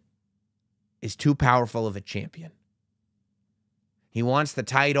Roman is too powerful of a champion. He wants the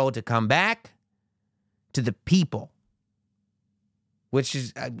title to come back to the people, which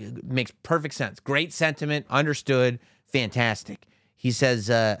is makes perfect sense. Great sentiment, understood, fantastic. He says,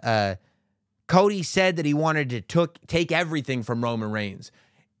 Cody said that he wanted to take everything from Roman Reigns,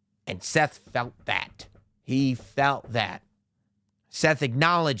 and Seth felt that. He felt that. Seth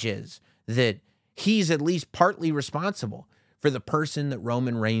acknowledges that he's at least partly responsible for the person that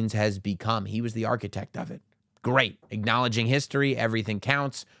Roman Reigns has become. He was the architect of it. Great. Acknowledging history. Everything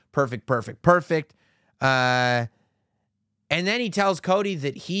counts. Perfect, perfect, perfect. And then he tells Cody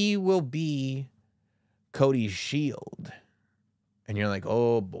that he will be Cody's shield. And you're like,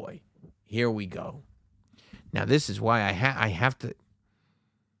 oh boy, here we go. Now this is why I have to.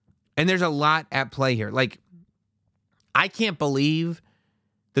 And there's a lot at play here. Like, I can't believe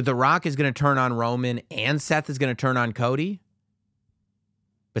that The Rock is going to turn on Roman and Seth is going to turn on Cody.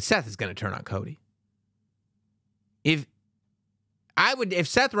 But Seth is going to turn on Cody. If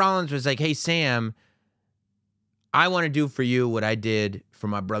Seth Rollins was like, hey, Sam, I want to do for you what I did for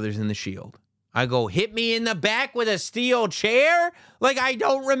my brothers in the Shield. I go, hit me in the back with a steel chair? Like I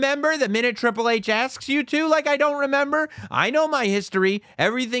don't remember the minute Triple H asks you to? Like I don't remember? I know my history.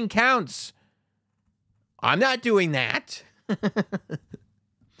 Everything counts. I'm not doing that.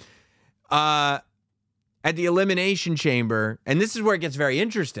 At the Elimination Chamber, and this is where it gets very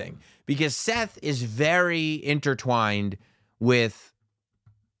interesting, because Seth is very intertwined with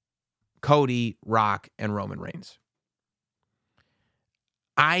Cody, Rock, and Roman Reigns.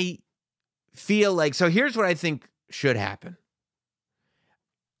 I feel like, so here's what I think should happen.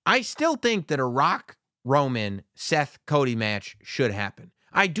 I still think that a Rock, Roman, Seth, Cody match should happen.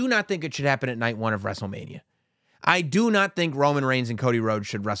 I do not think it should happen at night one of WrestleMania. I do not think Roman Reigns and Cody Rhodes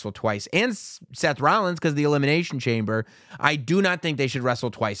should wrestle twice. And Seth Rollins, because the Elimination Chamber, I do not think they should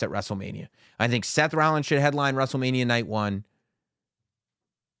wrestle twice at WrestleMania. I think Seth Rollins should headline WrestleMania night one,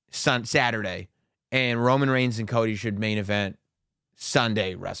 Saturday, and Roman Reigns and Cody should main event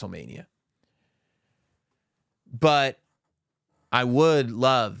Sunday WrestleMania. But I would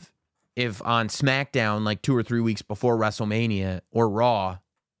love if on SmackDown, like 2 or 3 weeks before WrestleMania, or Raw,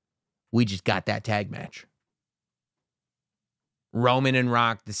 we just got that tag match. Roman and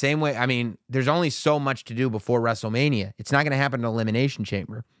Rock, the same way. I mean, there's only so much to do before WrestleMania. It's not going to happen in Elimination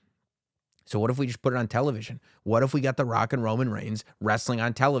Chamber. So what if we just put it on television? What if we got The Rock and Roman Reigns wrestling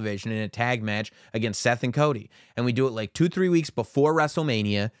on television in a tag match against Seth and Cody? And we do it like 2-3 weeks before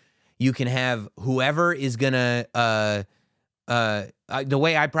WrestleMania. You can have whoever is going to, the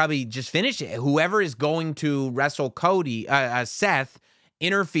way I probably just finished it, whoever is going to wrestle Cody, Seth,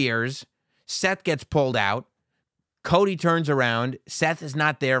 interferes. Seth gets pulled out. Cody turns around. Seth is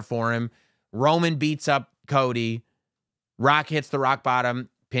not there for him. Roman beats up Cody. Rock hits the rock bottom,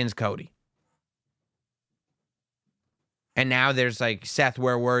 pins Cody. And now there's like, Seth,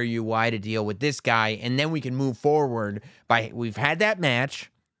 where were you? Why to deal with this guy? And then we can move forward by, we've had that match.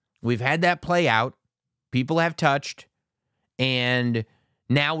 We've had that play out. People have touched. And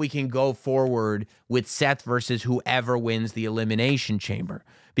now we can go forward with Seth versus whoever wins the Elimination Chamber.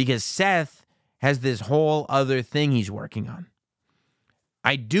 Because Seth has this whole other thing he's working on.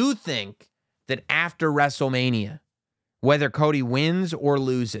 I do think that after WrestleMania, whether Cody wins or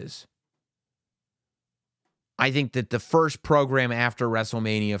loses, I think that the first program after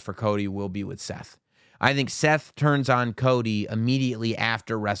WrestleMania for Cody will be with Seth. I think Seth turns on Cody immediately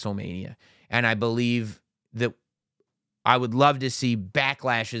after WrestleMania. And I believe that I would love to see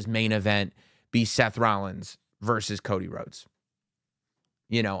Backlash's main event be Seth Rollins versus Cody Rhodes.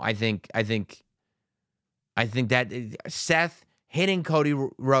 You know, I think that Seth hitting Cody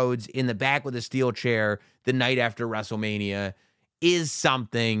Rhodes in the back with a steel chair the night after WrestleMania is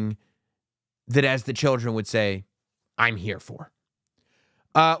something that, as the children would say, I'm here for.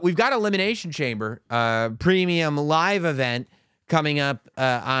 We've got Elimination Chamber, premium live event coming up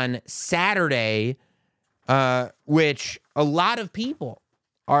on Saturday, which a lot of people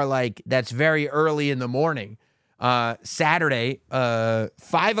are like, that's very early in the morning. Saturday, 5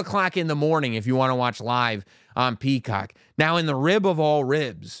 o'clock in the morning if you want to watch live on Peacock. Now, in the rib of all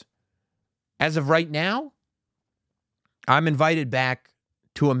ribs, as of right now, I'm invited back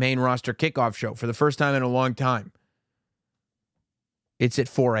to a main roster kickoff show for the first time in a long time. It's at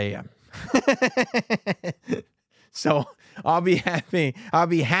 4 a.m. So I'll be happy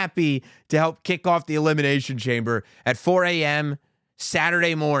to help kick off the Elimination Chamber at 4 a.m.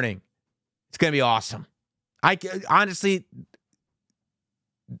 Saturday morning. It's going to be awesome. I honestly,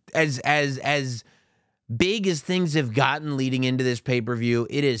 as big as things have gotten leading into this pay-per-view,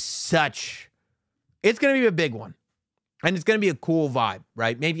 it's going to be a big one. And it's going to be a cool vibe,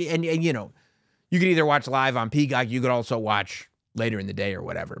 right? Maybe, and you know, you could either watch live on Peacock, you could also watch later in the day or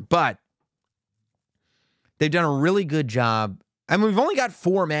whatever. But they've done a really good job. I mean, we've only got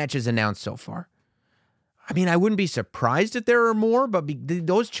 4 matches announced so far. I mean, I wouldn't be surprised if there are more, but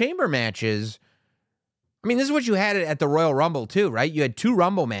those chamber matches, I mean, this is what you had at the Royal Rumble too, right? You had 2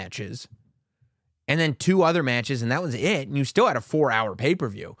 Rumble matches and then 2 other matches, and that was it. And you still had a 4-hour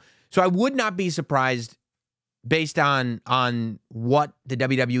pay-per-view. So I would not be surprised, based on what the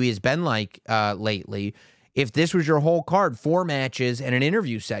WWE has been like lately, if this was your whole card, 4 matches and an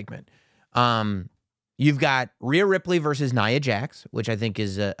interview segment. You've got Rhea Ripley versus Nia Jax, which I think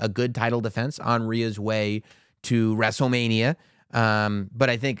is a good title defense on Rhea's way to WrestleMania. But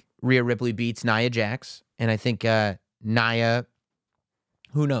I think Rhea Ripley beats Nia Jax, and I think Nia,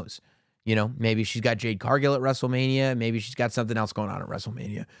 who knows? You know, maybe she's got Jade Cargill at WrestleMania. Maybe she's got something else going on at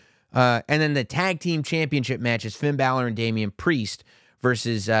WrestleMania. And then the tag team championship matches, Finn Balor and Damian Priest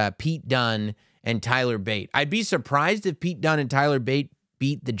versus Pete Dunne and Tyler Bate. I'd be surprised if Pete Dunne and Tyler Bate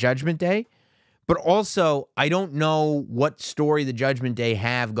beat the Judgment Day, but also I don't know what story the Judgment Day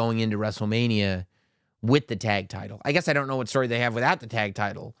have going into WrestleMania with the tag title. I guess I don't know what story they have without the tag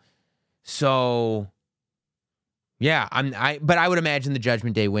title. So, yeah, but I would imagine the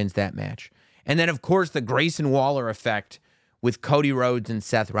Judgment Day wins that match. And then, of course, the Grayson Waller effect with Cody Rhodes and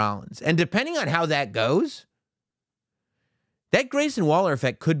Seth Rollins. And depending on how that goes, that Grayson Waller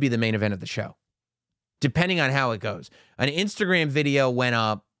effect could be the main event of the show, depending on how it goes. An Instagram video went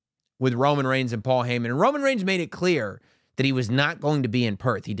up with Roman Reigns and Paul Heyman, and Roman Reigns made it clear that he was not going to be in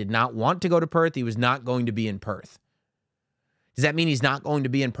Perth. He did not want to go to Perth. He was not going to be in Perth. Does that mean he's not going to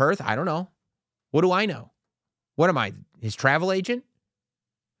be in Perth? I don't know. What do I know? What am I, his travel agent?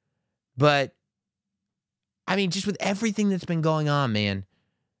 But I mean, just with everything that's been going on, man,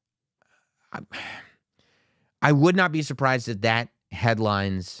 I would not be surprised if that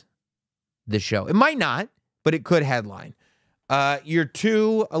headlines the show. It might not, but it could headline. Your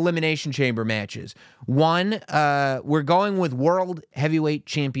 2 Elimination Chamber matches. One, we're going with World Heavyweight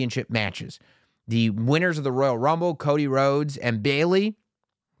Championship matches. The winners of the Royal Rumble, Cody Rhodes and Bayley,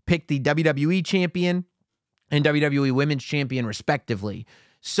 picked the WWE Champion and WWE Women's Champion, respectively.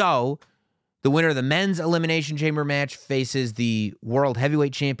 So, the winner of the men's Elimination Chamber match faces the World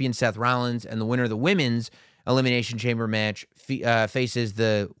Heavyweight Champion, Seth Rollins, and the winner of the women's Elimination Chamber match faces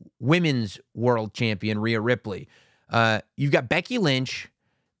the Women's World Champion, Rhea Ripley. You've got Becky Lynch,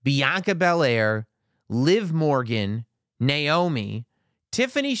 Bianca Belair, Liv Morgan, Naomi,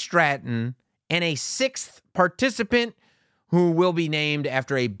 Tiffany Stratton, and a 6th participant who will be named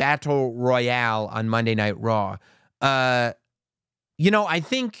after a battle royale on Monday Night Raw. You know, I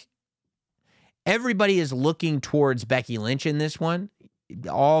think everybody is looking towards Becky Lynch in this one.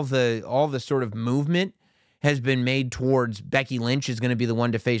 All the sort of movement has been made towards Becky Lynch is going to be the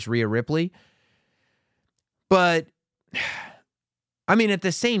one to face Rhea Ripley. But, I mean, at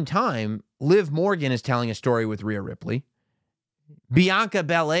the same time, Liv Morgan is telling a story with Rhea Ripley. Bianca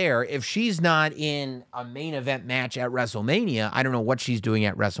Belair, if she's not in a main event match at WrestleMania, I don't know what she's doing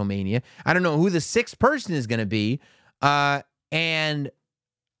at WrestleMania. I don't know who the 6th person is going to be. And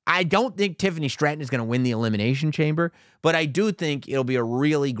I don't think Tiffany Stratton is going to win the Elimination Chamber, but I do think it'll be a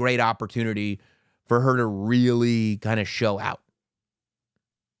really great opportunity for her to really kind of show out.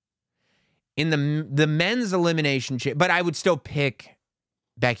 In the men's Elimination Chamber, but I would still pick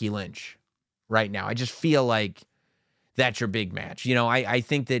Becky Lynch right now. I just feel like that's your big match. You know, I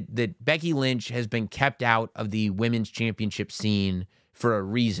think that Becky Lynch has been kept out of the women's championship scene for a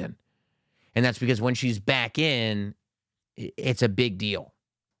reason. And that's because when she's back in, it's a big deal.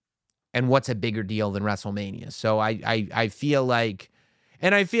 And what's a bigger deal than WrestleMania? So I feel like,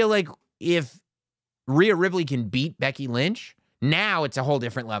 and I feel like if Rhea Ripley can beat Becky Lynch, now it's a whole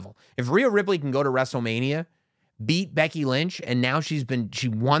different level. If Rhea Ripley can go to WrestleMania, beat Becky Lynch, and now she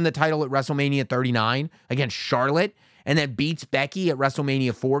won the title at WrestleMania 39 against Charlotte, and then beats Becky at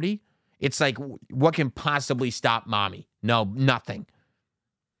WrestleMania 40, it's like, what can possibly stop mommy? No, nothing.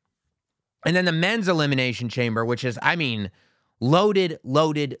 And then the men's elimination chamber, which is, I mean, loaded,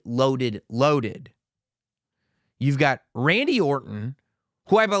 loaded, loaded, loaded. You've got Randy Orton,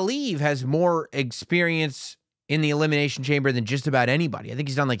 who I believe has more experience in the elimination chamber than just about anybody. I think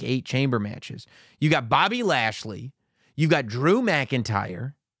he's done like 8 chamber matches. You got Bobby Lashley. You've got Drew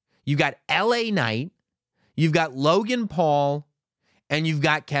McIntyre. You've got LA Knight. You've got Logan Paul. And you've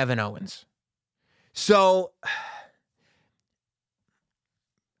got Kevin Owens. So,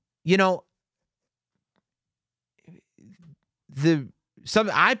 you know,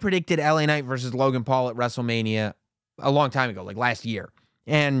 I predicted LA Knight versus Logan Paul at WrestleMania a long time ago, like last year.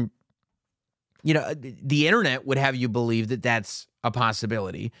 And, you know, the internet would have you believe that that's a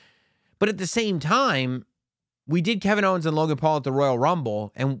possibility. But at the same time, we did Kevin Owens and Logan Paul at the Royal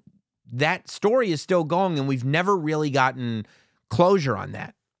Rumble, and that story is still going, and we've never really gotten closure on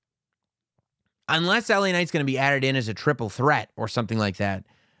that. Unless LA Knight's going to be added in as a triple threat or something like that.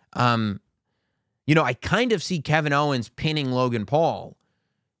 You know, I kind of see Kevin Owens pinning Logan Paul,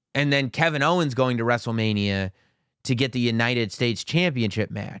 and then Kevin Owens going to WrestleMania to get the United States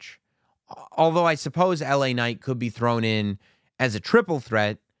Championship match. Although I suppose LA Knight could be thrown in as a triple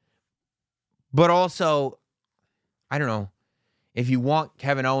threat, but also, I don't know, if you want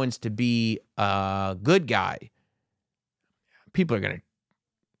Kevin Owens to be a good guy, people are going to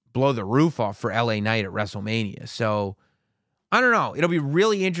blow the roof off for LA Knight at WrestleMania. So, I don't know. It'll be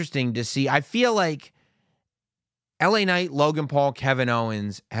really interesting to see. I feel like LA Knight, Logan Paul, Kevin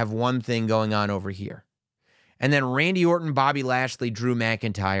Owens have one thing going on over here. And then Randy Orton, Bobby Lashley, Drew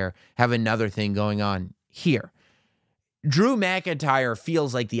McIntyre have another thing going on here. Drew McIntyre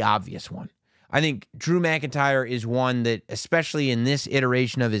feels like the obvious one. I think Drew McIntyre is one that, especially in this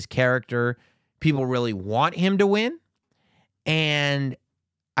iteration of his character, people really want him to win. And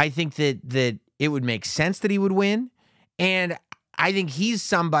I think that it would make sense that he would win. And I think he's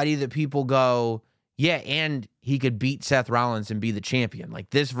somebody that people go, yeah, and he could beat Seth Rollins and be the champion. Like,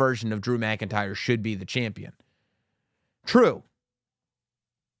 this version of Drew McIntyre should be the champion. True.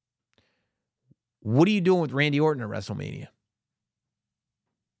 What are you doing with Randy Orton at WrestleMania?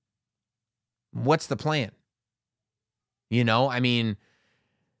 What's the plan? You know, I mean,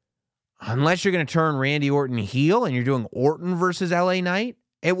 unless you're going to turn Randy Orton heel and you're doing Orton versus LA Knight,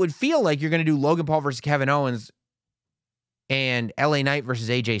 it would feel like you're going to do Logan Paul versus Kevin Owens and LA Knight versus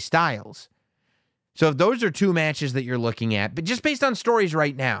AJ Styles. So if those are two matches that you're looking at, but just based on stories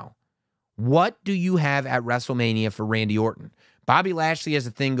right now, what do you have at WrestleMania for Randy Orton? Bobby Lashley has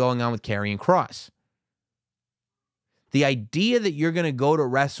a thing going on with Karrion Kross. The idea that you're going to go to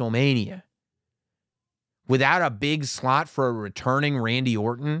WrestleMania without a big slot for a returning Randy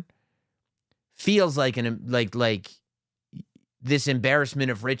Orton feels like like this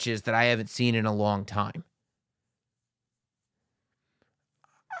embarrassment of riches that I haven't seen in a long time.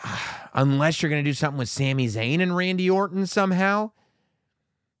 Unless you're going to do something with Sami Zayn and Randy Orton somehow.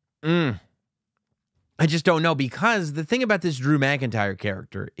 I just don't know, because the thing about this Drew McIntyre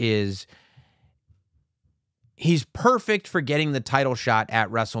character is he's perfect for getting the title shot at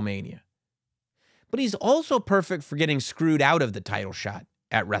WrestleMania. But he's also perfect for getting screwed out of the title shot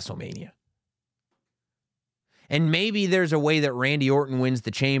at WrestleMania. And maybe there's a way that Randy Orton wins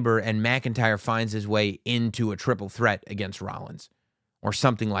the chamber and McIntyre finds his way into a triple threat against Rollins or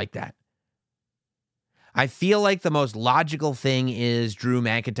something like that. I feel like the most logical thing is Drew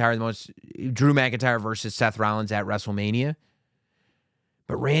McIntyre versus Seth Rollins at WrestleMania.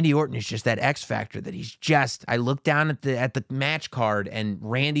 But Randy Orton is just that X factor that he's just, I look down at the match card and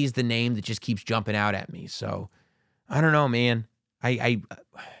Randy's the name that just keeps jumping out at me. So I don't know, man. I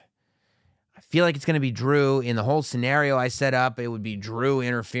feel like it's going to be Drew. In the whole scenario I set up, it would be Drew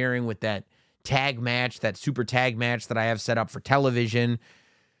interfering with that tag match, that super tag match that I have set up for television.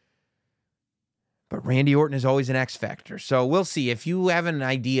 But Randy Orton is always an X factor. So we'll see. If you have an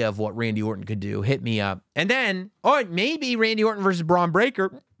idea of what Randy Orton could do, hit me up. And then, maybe Randy Orton versus Bron Breakker.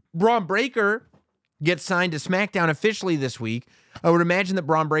 Bron Breakker gets signed to Smackdown officially this week. I would imagine that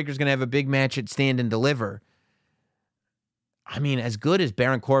Bron Breakker's going to have a big match at Stand and Deliver. I mean, as good as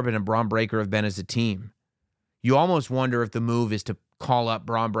Baron Corbin and Braun Breaker have been as a team, you almost wonder if the move is to call up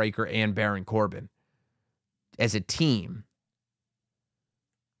Braun Breaker and Baron Corbin as a team.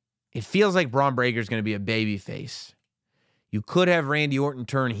 It feels like Braun Breaker is going to be a babyface. You could have Randy Orton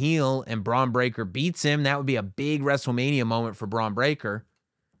turn heel and Braun Breaker beats him. That would be a big WrestleMania moment for Braun Breaker.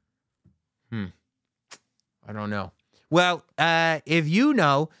 I don't know. Well, if you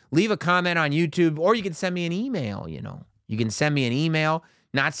know, leave a comment on YouTube, or you can send me an email, You can send me an email.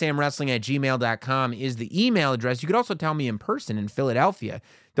 NotSamWrestling@gmail.com is the email address. You could also tell me in person in Philadelphia.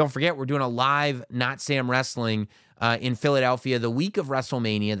 Don't forget, we're doing a live Not Sam Wrestling in Philadelphia the week of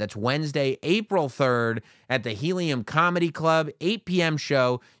WrestleMania. That's Wednesday, April 3rd at the Helium Comedy Club, 8 p.m.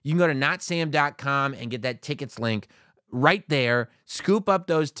 show. You can go to notsam.com and get that tickets link right there. Scoop up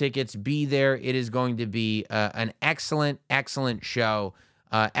those tickets. Be there. It is going to be an excellent, excellent show,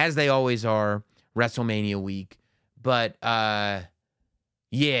 as they always are, WrestleMania week. But yeah,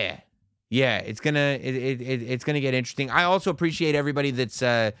 it's gonna get interesting. I also appreciate everybody that's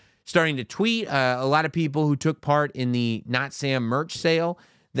starting to tweet. A lot of people who took part in the Not Sam merch sale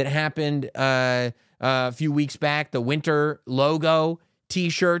that happened a few weeks back. The winter logo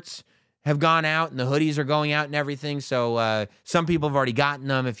T-shirts have gone out, and the hoodies are going out and everything. So some people have already gotten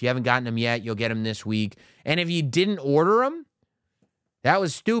them. If you haven't gotten them yet, you'll get them this week. And if you didn't order them, that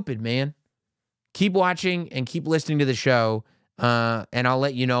was stupid, man. Keep watching and keep listening to the show, and I'll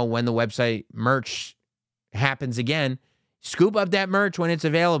let you know when the website merch happens again. Scoop up that merch when it's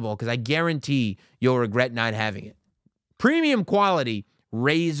available, because I guarantee you'll regret not having it. Premium quality,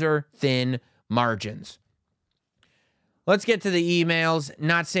 razor-thin margins. Let's get to the emails.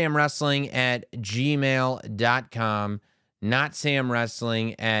 NotSamWrestling@gmail.com.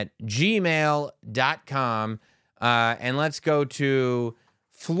 NotSamWrestling@gmail.com. And let's go to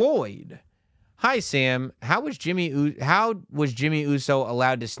Floyd. Hi, Sam. How was Jimmy Uso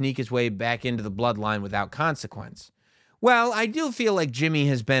allowed to sneak his way back into the bloodline without consequence? Well, I do feel like Jimmy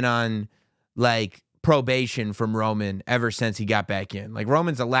has been on, probation from Roman ever since he got back in.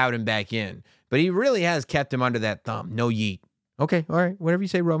 Roman's allowed him back in, but he really has kept him under that thumb. No yeet. Okay, all right. Whatever you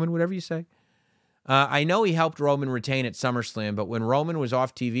say, Roman. Whatever you say. I know he helped Roman retain at SummerSlam, but when Roman was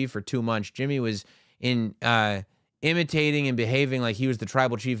off TV for 2 months, Jimmy was imitating and behaving like he was the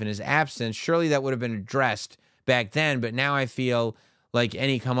tribal chief in his absence. Surely that would have been addressed back then, but now I feel like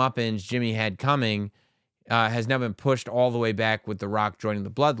any comeuppance Jimmy had coming has now been pushed all the way back with The Rock joining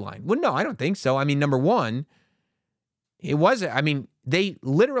the bloodline. Well, no, I don't think so. I mean, number one, they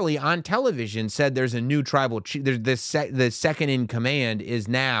literally on television said there's a new tribal chief. The second in command is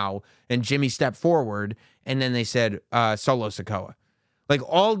now, and Jimmy stepped forward, and then they said Solo Sikoa.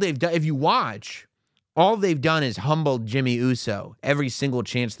 All they've done, if you watch, all they've done is humbled Jimmy Uso every single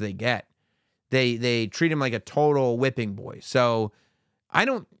chance they get. They treat him like a total whipping boy. So I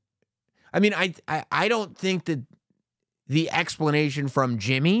don't think that the explanation from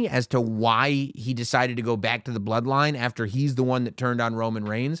Jimmy as to why he decided to go back to the bloodline after he's the one that turned on Roman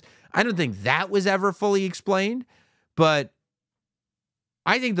Reigns, I don't think that was ever fully explained. But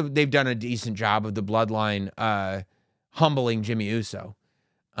I think they've done a decent job of the bloodline humbling Jimmy Uso.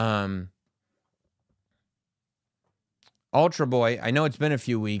 Ultra Boy, I know it's been a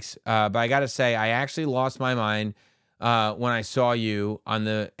few weeks, but I got to say, I actually lost my mind when I saw you on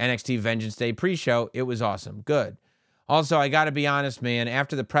the NXT Vengeance Day pre-show. It was awesome. Good. Also, I got to be honest, man,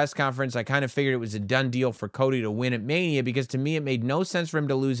 after the press conference, I kind of figured it was a done deal for Cody to win at Mania, because to me, it made no sense for him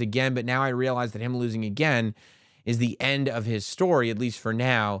to lose again, but now I realize that him losing again is the end of his story, at least for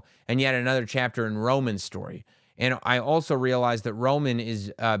now, and yet another chapter in Roman's story. And I also realized that Roman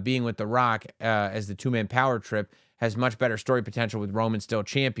is being with The Rock as the two-man power trip has much better story potential with Roman still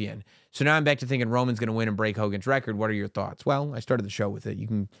champion. So now I'm back to thinking Roman's going to win and break Hogan's record. What are your thoughts? Well, I started the show with it.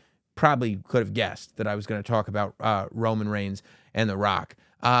 You could have guessed that I was going to talk about Roman Reigns and The Rock.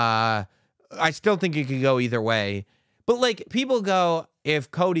 I still think it could go either way. But people go, if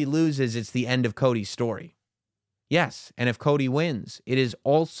Cody loses, it's the end of Cody's story. Yes, and if Cody wins, it is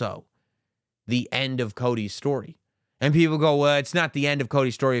also the end of Cody's story. And people go, well, it's not the end of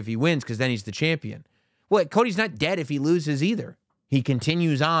Cody's story if he wins, because then he's the champion. Well, Cody's not dead if he loses either. He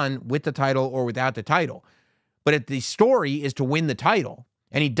continues on with the title or without the title. But if the story is to win the title,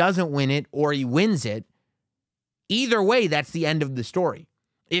 and he doesn't win it or he wins it, either way, that's the end of the story.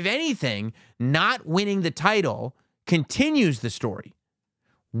 If anything, not winning the title continues the story.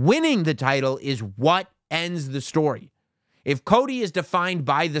 Winning the title is what ends the story. If Cody is defined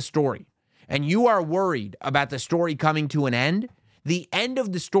by the story, and you are worried about the story coming to an end, the end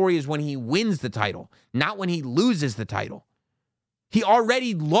of the story is when he wins the title, not when he loses the title. He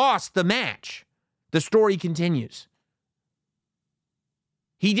already lost the match. The story continues.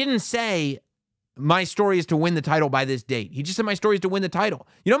 He didn't say, my story is to win the title by this date. He just said, my story is to win the title.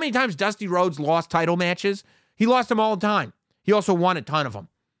 You know how many times Dusty Rhodes lost title matches? He lost them all the time. He also won a ton of them.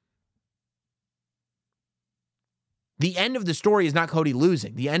 The end of the story is not Cody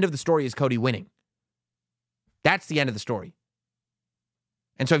losing. The end of the story is Cody winning. That's the end of the story.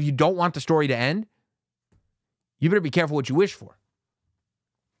 And so if you don't want the story to end, you better be careful what you wish for.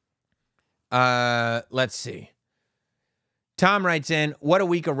 Let's see. Tom writes in, what a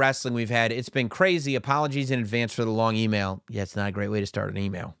week of wrestling we've had. It's been crazy. Apologies in advance for the long email. Yeah, it's not a great way to start an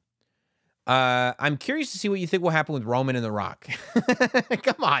email. I'm curious to see what you think will happen with Roman and The Rock.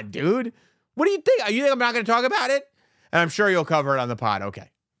 Come on, dude. What do you think? You think I'm not going to talk about it? And I'm sure you'll cover it on the pod. Okay.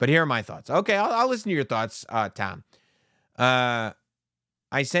 But here are my thoughts. Okay, I'll listen to your thoughts, Tom. I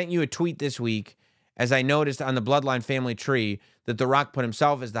sent you a tweet this week as I noticed on the Bloodline family tree that The Rock put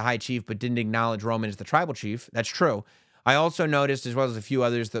himself as the high chief but didn't acknowledge Roman as the tribal chief. That's true. I also noticed, as well as a few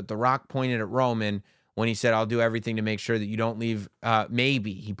others, that The Rock pointed at Roman when he said, I'll do everything to make sure that you don't leave.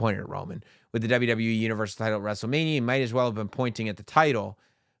 Maybe he pointed at Roman with the WWE Universal title at WrestleMania. He might as well have been pointing at the title.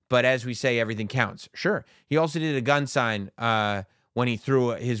 But as we say, everything counts. Sure. He also did a gun sign when he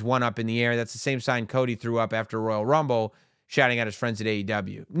threw his one up in the air. That's the same sign Cody threw up after Royal Rumble, shouting at his friends at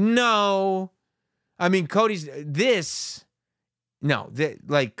AEW. No. I mean, Cody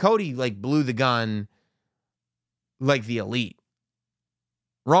blew the gun like the Elite.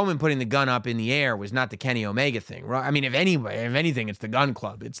 Roman putting the gun up in the air was not the Kenny Omega thing. I mean, if anything, it's the Gun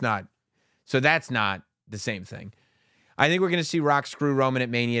Club. It's not. So that's not the same thing. I think we're going to see Rock screw Roman at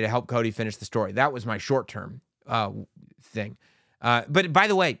Mania to help Cody finish the story. That was my short-term thing. But by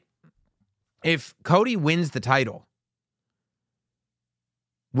the way, if Cody wins the title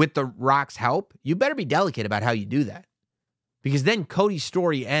with The Rock's help, you better be delicate about how you do that. Because then Cody's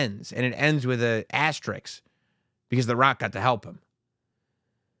story ends, and it ends with an asterisk because The Rock got to help him.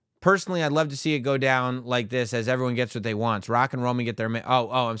 Personally, I'd love to see it go down like this as everyone gets what they want. Rock and Roman get their...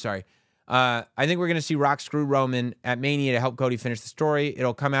 I'm sorry. I think we're going to see Rock screw Roman at Mania to help Cody finish the story.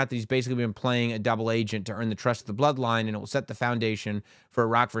 It'll come out that he's basically been playing a double agent to earn the trust of the Bloodline, and it will set the foundation for a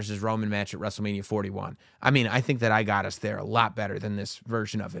Rock versus Roman match at WrestleMania 41. I mean, I think that I got us there a lot better than this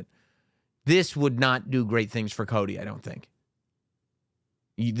version of it. This would not do great things for Cody, I don't think.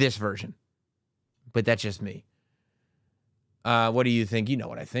 This version. But that's just me. What do you think? You know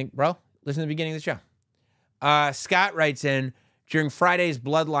what I think, bro. Listen to the beginning of the show. Scott writes in, during Friday's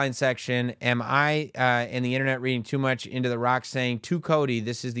Bloodline section, am I and the internet reading too much into The Rock saying to Cody,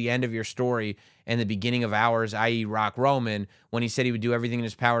 this is the end of your story and the beginning of ours, i.e. Rock Roman, when he said he would do everything in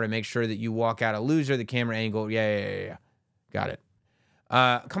his power to make sure that you walk out a loser, the camera angle. Yeah. Got it.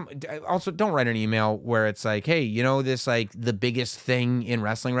 Also, don't write an email where it's like, hey, you know this, like, the biggest thing in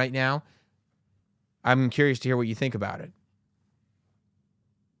wrestling right now? I'm curious to hear what you think about it.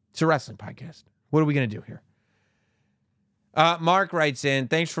 It's a wrestling podcast. What are we going to do here? Mark writes in,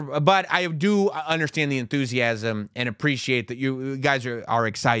 but I do understand the enthusiasm and appreciate that you guys are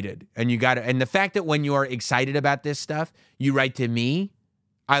excited. And and the fact that when you are excited about this stuff, you write to me,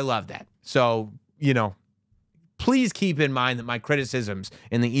 I love that. So, please keep in mind that my criticisms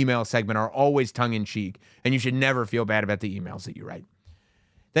in the email segment are always tongue-in-cheek, and you should never feel bad about the emails that you write.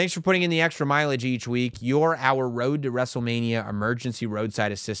 Thanks for putting in the extra mileage each week. You're our Road to WrestleMania emergency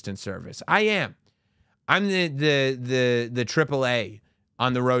roadside assistance service. I am. I'm the AAA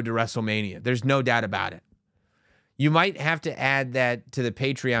on the road to WrestleMania. There's no doubt about it. You might have to add that to the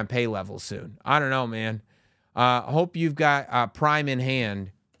Patreon pay level soon. I don't know, man. Hope you've got Prime in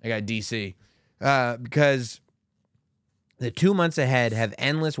hand. I got DC. Because the 2 months ahead have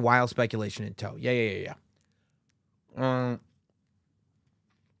endless wild speculation in tow. Yeah.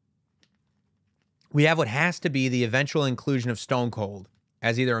 We have what has to be the eventual inclusion of Stone Cold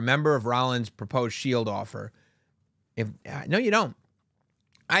as either a member of Rollins' proposed Shield offer. No, you don't.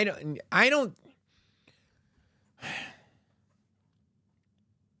 I don't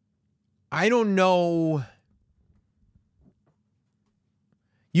know.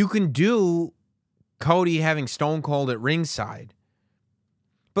 You can do Cody having Stone Cold at ringside.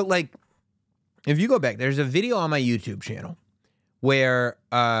 But, like, if you go back, there's a video on my YouTube channel where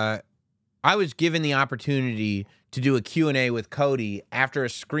I was given the opportunity to do a Q&A with Cody after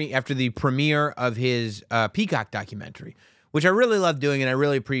the premiere of his Peacock documentary, which I really love doing, and I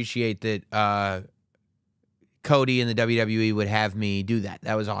really appreciate that Cody and the WWE would have me do that.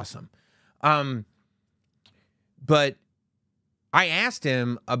 That was awesome. But I asked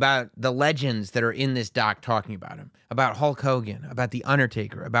him about the legends that are in this doc talking about him, about Hulk Hogan, about The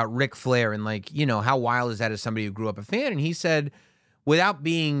Undertaker, about Ric Flair, and, like, how wild is that as somebody who grew up a fan? And he said, without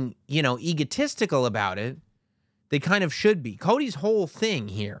being, egotistical about it, They kind of should be. Cody's whole thing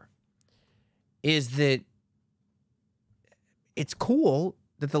here is that it's cool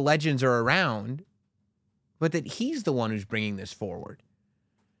that the legends are around, but that he's the one who's bringing this forward.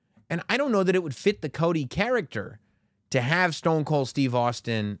 And I don't know that it would fit the Cody character to have Stone Cold Steve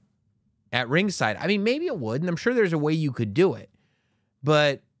Austin at ringside. I mean, maybe it would, and I'm sure there's a way you could do it.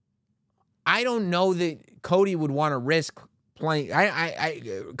 But I don't know that Cody would want to risk playing.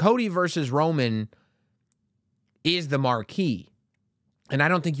 Cody versus Roman is the marquee. And I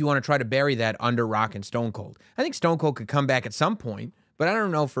don't think you want to try to bury that under Rock and Stone Cold. I think Stone Cold could come back at some point, but I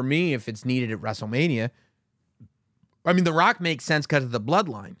don't know for me if it's needed at WrestleMania. I mean, The Rock makes sense because of the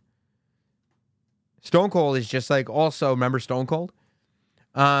bloodline. Stone Cold is just like, also, remember Stone Cold?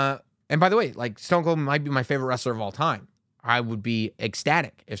 And by the way, like, Stone Cold might be my favorite wrestler of all time. I would be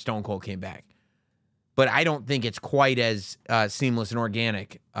ecstatic if Stone Cold came back. But I don't think it's quite as seamless and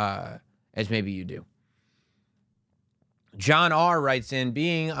organic as maybe you do. John R. writes in,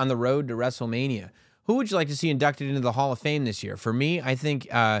 being on the road to WrestleMania, who would you like to see inducted into the Hall of Fame this year? For me, I think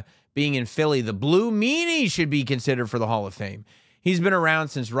being in Philly, the Blue Meanie should be considered for the Hall of Fame. He's been around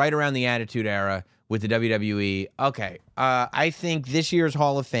since right around the Attitude Era with the WWE. Okay, I think this year's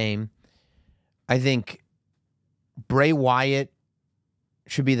Hall of Fame, I think Bray Wyatt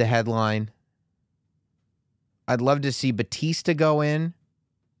should be the headline. I'd love to see Batista go in.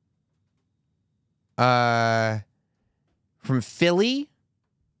 From Philly,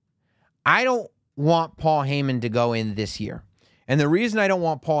 I don't want Paul Heyman to go in this year. And the reason I don't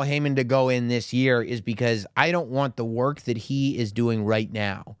want Paul Heyman to go in this year is because I don't want the work that he is doing right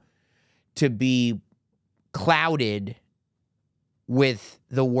now to be clouded with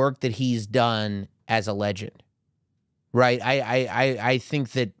the work that he's done as a legend. Right? I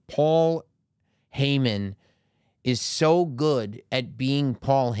think that Paul Heyman is so good at being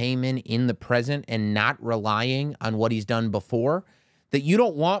Paul Heyman in the present and not relying on what he's done before that you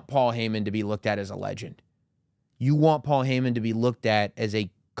don't want Paul Heyman to be looked at as a legend. You want Paul Heyman to be looked at as a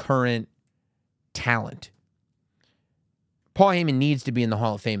current talent. Paul Heyman needs to be in the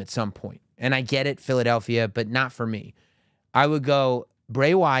Hall of Fame at some point. And I get it, Philadelphia, but not for me. I would go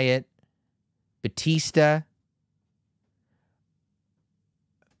Bray Wyatt, Batista,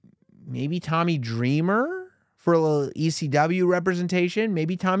 maybe Tommy Dreamer for a little ECW representation.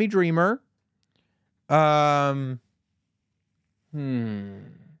 Maybe Tommy Dreamer. Trying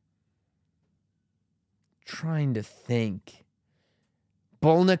to think.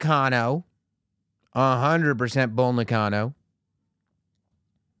 Bull Nakano. 100% Bull Nakano.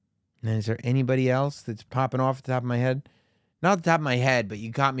 And is there anybody else that's popping off at the top of my head? Not at the top of my head, but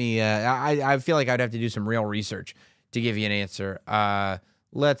you caught me. I feel like I'd have to do some real research to give you an answer.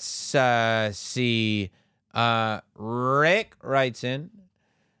 Let's see. Rick writes in,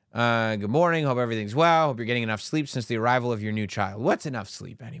 good morning. Hope everything's well. Hope you're getting enough sleep since the arrival of your new child. What's enough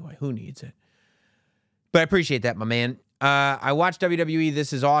sleep anyway? Who needs it? But I appreciate that, my man. I watched WWE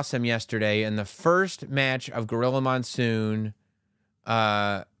This Is Awesome yesterday, and the first match of Gorilla Monsoon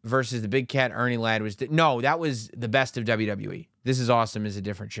versus the Big Cat Ernie Ladd was... No, that was the best of WWE. This Is Awesome is a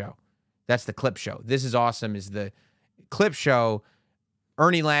different show. That's the clip show. This Is Awesome is the clip show.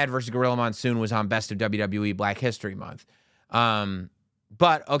 Ernie Ladd versus Gorilla Monsoon was on Best of WWE Black History Month.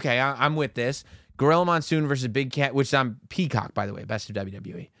 But, okay, I'm with this. Gorilla Monsoon versus Big Cat, which is on Peacock, by the way, Best of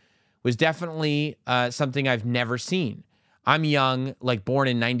WWE, was definitely something I've never seen. I'm young, like born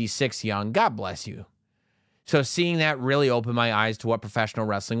in 96 young. God bless you. So seeing that really opened my eyes to what professional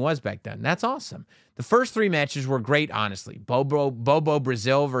wrestling was back then. That's awesome. The first three matches were great, honestly. Bobo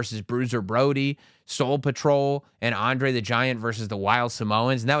Brazil versus Bruiser Brody, Soul Patrol, and Andre the Giant versus the Wild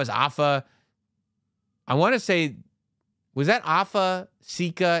Samoans. And that was Afa. I want to say, was that Afa,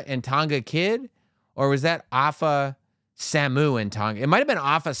 Sika, and Tonga Kid? Or was that Afa, Samu, and Tonga? It might have been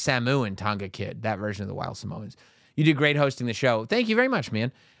Afa, Samu, and Tonga Kid, that version of the Wild Samoans. You did great hosting the show. Thank you very much,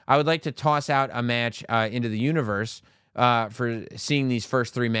 man. I would like to toss out a match into the universe for seeing these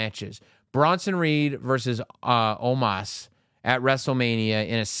first three matches. Bronson Reed versus Omos at WrestleMania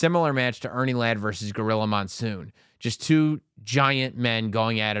in a similar match to Ernie Ladd versus Gorilla Monsoon. Just two giant men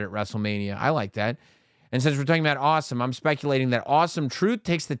going at it at WrestleMania. I like that. And since we're talking about Awesome, I'm speculating that Awesome Truth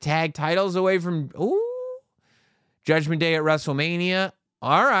takes the tag titles away from Judgment Day at WrestleMania.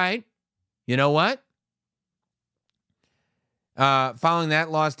 All right. You know what? Following that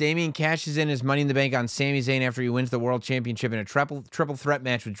loss, Damian cashes in his Money in the Bank on Sami Zayn after he wins the World Championship in a triple threat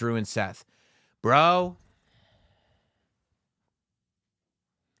match with Drew and Seth. Bro,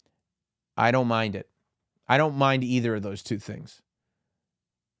 I don't mind it. I don't mind either of those two things.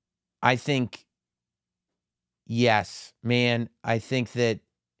 I think, yes, man, I think that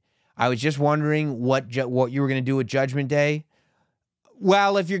I was just wondering what you were going to do with Judgment Day.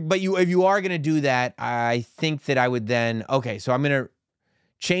 Well, if you are going to do that, I think that I would then, okay, so I'm going to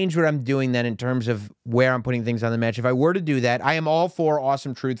change what I'm doing then in terms of where I'm putting things on the match. If I were to do that, I am all for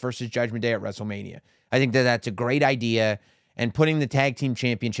Awesome Truth versus Judgment Day at WrestleMania. I think that that's a great idea, and putting the tag team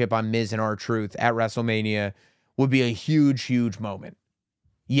championship on Miz and R-Truth at WrestleMania would be a huge, huge moment.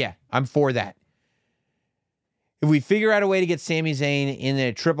 Yeah, I'm for that. If we figure out a way to get Sami Zayn in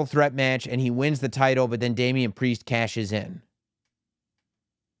a triple threat match and he wins the title, but then Damian Priest cashes in.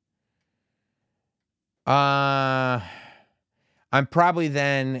 I'm probably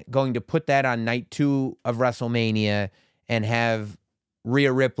then going to put that on night 2 of WrestleMania and have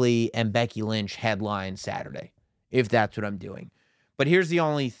Rhea Ripley and Becky Lynch headline Saturday, if that's what I'm doing. But here's the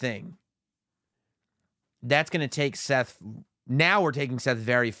only thing. That's going to take Seth. Now we're taking Seth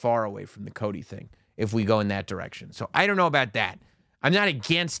very far away from the Cody thing if we go in that direction. So I don't know about that. I'm not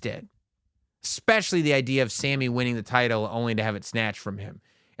against it, especially the idea of Sami winning the title only to have it snatched from him.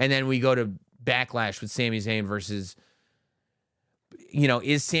 And then we go to Backlash with Sami Zayn versus,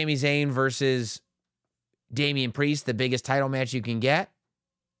 is Sami Zayn versus Damian Priest the biggest title match you can get?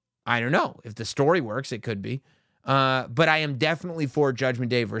 I don't know. If the story works, it could be. But I am definitely for Judgment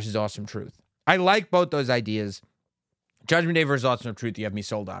Day versus Awesome Truth. I like both those ideas. Judgment Day versus Awesome Truth, you have me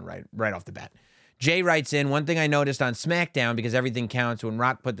sold on right off the bat. Jay writes in, one thing I noticed on SmackDown, because everything counts, when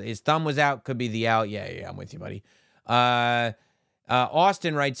Rock his thumb was out, could be the out. Yeah, I'm with you, buddy.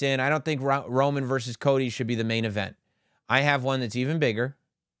 Austin writes in, I don't think Roman versus Cody should be the main event. I have one that's even bigger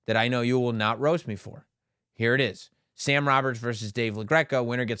that I know you will not roast me for. Here it is. Sam Roberts versus Dave LaGreca.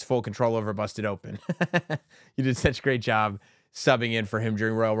 Winner gets full control over Busted Open. You did such a great job subbing in for him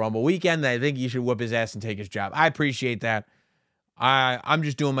during Royal Rumble weekend that I think you should whoop his ass and take his job. I appreciate that. I'm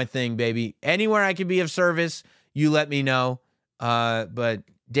just doing my thing, baby. Anywhere I can be of service, you let me know. But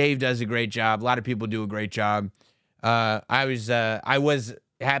Dave does a great job. A lot of people do a great job. I was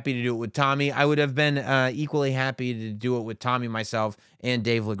happy to do it with Tommy. I would have been equally happy to do it with Tommy, myself, and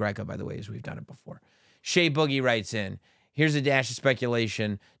Dave LaGreca, by the way, as we've done it before. Shea Boogie writes in, here's a dash of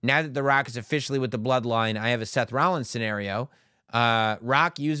speculation. Now that The Rock is officially with the Bloodline, I have a Seth Rollins scenario.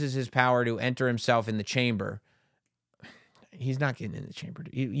 Rock uses his power to enter himself in the chamber. He's not getting in the chamber.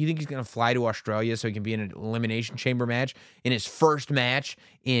 You think he's going to fly to Australia so he can be in an Elimination Chamber match in his first match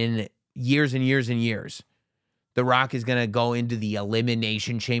in years and years and years? The Rock is going to go into the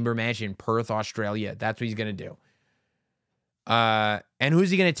Elimination Chamber match in Perth, Australia. That's what he's going to do. And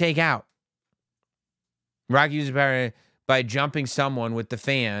who's he going to take out? Rock uses power by jumping someone with the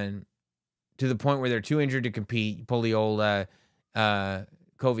fan to the point where they're too injured to compete. You pull the old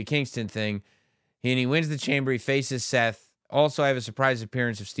Kofi Kingston thing. And he wins the chamber. He faces Seth. Also, I have a surprise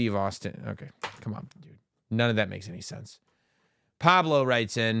appearance of Steve Austin. Okay, come on, dude. None of that makes any sense. Pablo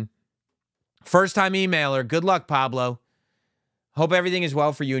writes in, first-time emailer. Good luck, Pablo. Hope everything is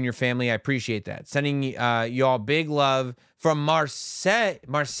well for you and your family. I appreciate that. Sending y'all big love from Marseille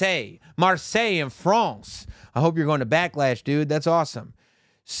in France. I hope you're going to Backlash, dude. That's awesome.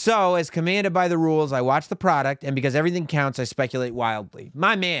 So, as commanded by the rules, I watch the product, and because everything counts, I speculate wildly.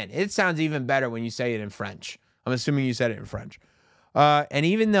 My man, it sounds even better when you say it in French. I'm assuming you said it in French. And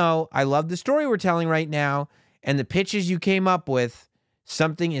even though I love the story we're telling right now and the pitches you came up with,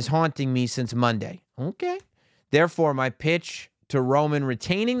 something is haunting me since Monday. Okay. Therefore, my pitch to Roman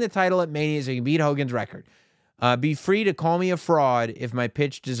retaining the title at Mania so he can beat Hogan's record. Be free to call me a fraud if my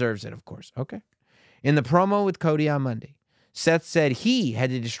pitch deserves it, of course. Okay. In the promo with Cody on Monday, Seth said he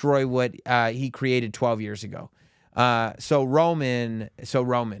had to destroy what he created 12 years ago. So Roman.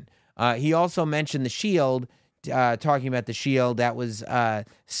 He also mentioned the Shield, talking about the Shield. That was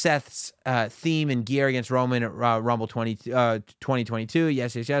Seth's theme and gear against Roman at Rumble 2022.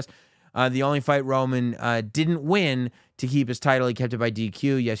 Yes. The only fight Roman didn't win to keep his title. He kept it by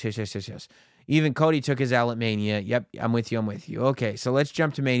DQ. Yes. Even Cody took his L at Mania. Yep, I'm with you. Okay, so let's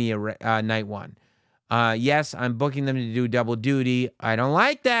jump to Mania night 1. Yes, I'm booking them to do double duty. I don't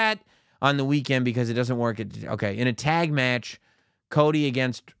like that on the weekend because it doesn't work. Okay, in a tag match with Cody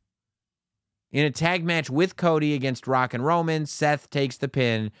against Rock and Roman, Seth takes the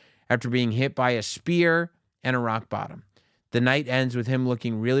pin after being hit by a spear and a rock bottom. The night ends with him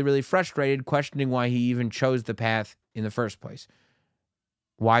looking really, really frustrated, questioning why he even chose the path in the first place.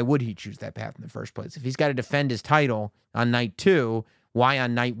 Why would he choose that path in the first place? If he's got to defend his title on night 2, why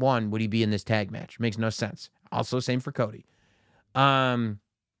on night 1 would he be in this tag match? Makes no sense. Also, same for Cody. On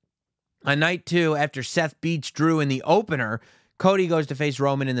night 2, after Seth beats Drew in the opener, Cody goes to face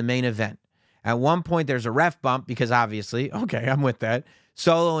Roman in the main event. At one point, there's a ref bump because obviously, okay, I'm with that.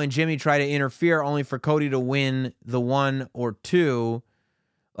 Solo and Jimmy try to interfere only for Cody to win the 1 or 2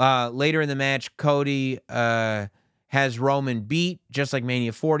 Later in the match, Cody has Roman beat, just like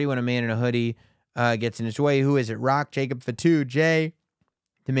Mania 40 when a man in a hoodie gets in his way. Who is it? Rock, Jacob Fatu, Jay.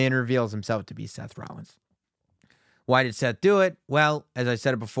 The man reveals himself to be Seth Rollins. Why did Seth do it? Well, as I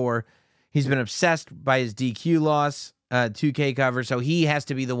said it before, he's been obsessed by his DQ loss, 2K cover, so he has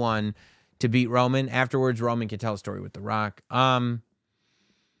to be the one to beat Roman. Afterwards, Roman can tell a story with The Rock.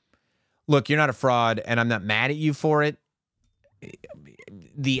 Look, you're not a fraud, and I'm not mad at you for it.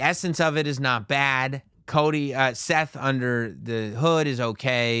 The essence of it is not bad. Seth under the hood is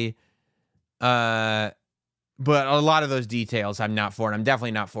okay. But a lot of those details I'm not for, and I'm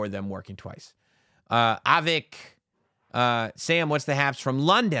definitely not for them working twice. Avik, Sam, what's the haps from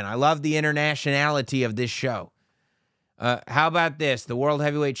London? I love the internationality of this show. How about this? The World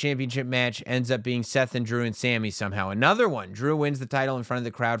Heavyweight Championship match ends up being Seth and Drew and Sammy somehow. Another one. Drew wins the title in front of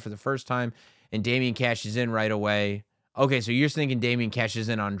the crowd for the first time, and Damian cashes in right away. Okay, so you're thinking Damian cashes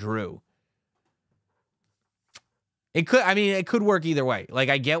in on Drew. It could work either way. Like,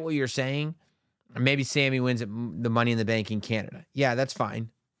 I get what you're saying. Maybe Sammy wins the Money in the Bank in Canada. Yeah, that's fine.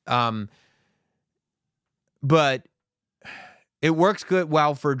 But it works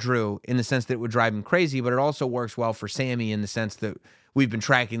well for Drew in the sense that it would drive him crazy, but it also works well for Sammy in the sense that we've been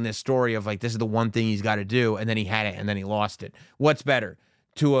tracking this story of, like, this is the one thing he's got to do, and then he had it, and then he lost it. What's better,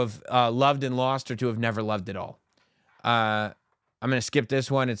 to have loved and lost, or to have never loved at all? I'm going to skip this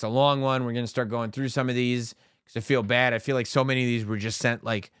one. It's a long one. We're going to start going through some of these because I feel bad. I feel like so many of these were just sent,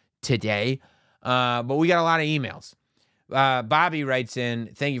 like, today. But we got a lot of emails. Bobby writes in,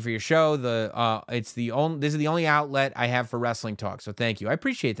 thank you for your show. This is the only outlet I have for wrestling talk, so thank you. I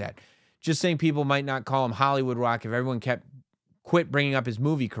appreciate that. Just saying people might not call him Hollywood Rock if everyone quit bringing up his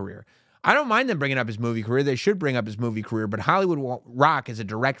movie career. I don't mind them bringing up his movie career. They should bring up his movie career, but Hollywood Rock is a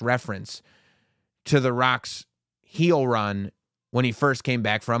direct reference to The Rock's heel run when he first came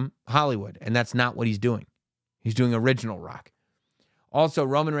back from Hollywood, and that's not what he's doing. He's doing original Rock. Also,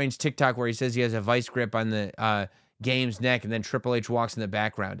 Roman Reigns' TikTok where he says he has a vice grip on the game's neck and then Triple H walks in the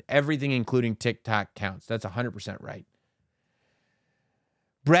background. Everything, including TikTok, counts. That's 100% right.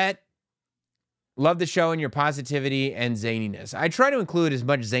 Brett, love the show and your positivity and zaniness. I try to include as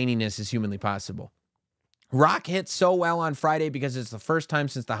much zaniness as humanly possible. Rock hit so well on Friday because it's the first time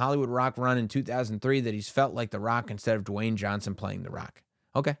since the Hollywood Rock run in 2003 that he's felt like The Rock instead of Dwayne Johnson playing The Rock.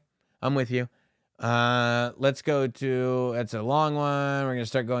 Okay, I'm with you. Let's go to, that's a long one. We're going to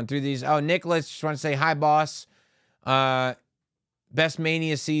start going through these. Oh, Nicholas, just want to say hi, boss. Best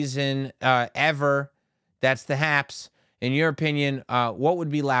Mania season ever. That's the haps. In your opinion, what would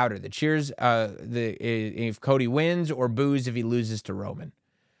be louder? The cheers if Cody wins or boos if he loses to Roman?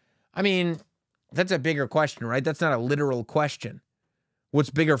 I mean, that's a bigger question, right? That's not a literal question. What's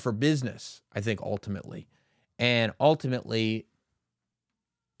bigger for business, I think, ultimately. And ultimately,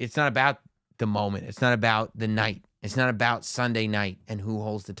 it's not about the moment. It's not about the night. It's not about Sunday night and who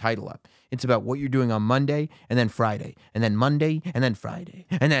holds the title up. It's about what you're doing on Monday and then Friday and then Monday and then Friday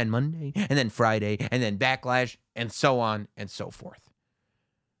and then Monday and then Friday and then Backlash and so on and so forth.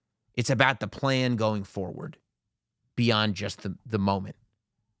 It's about the plan going forward beyond just the moment.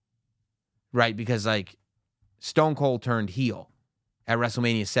 Right? Because, like, Stone Cold turned heel at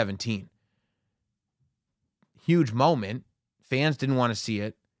WrestleMania 17. Huge moment. Fans didn't want to see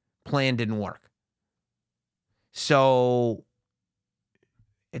it. Plan didn't work. So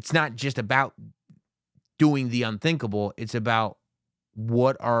it's not just about doing the unthinkable. It's about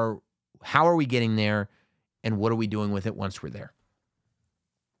how are we getting there and what are we doing with it once we're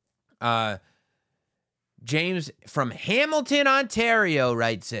there? James from Hamilton, Ontario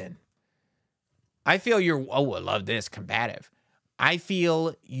writes in, I feel I love this, combative. I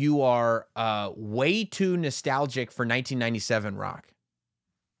feel you are way too nostalgic for 1997 Rock.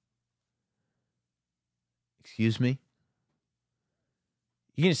 Excuse me?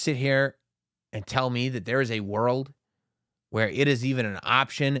 You can sit here and tell me that there is a world where it is even an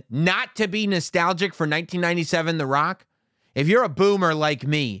option not to be nostalgic for 1997 The Rock? If you're a boomer like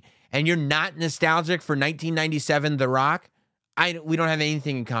me and you're not nostalgic for 1997 The Rock, we don't have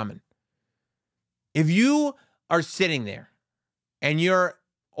anything in common. If you are sitting there and you're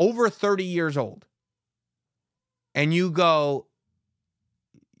over 30 years old and you go,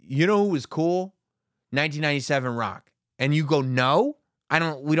 you know who was cool? 1997 Rock. And you go, no,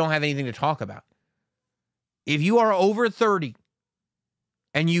 we don't have anything to talk about. If you are over 30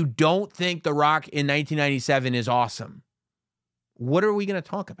 and you don't think The Rock in 1997 is awesome, what are we going to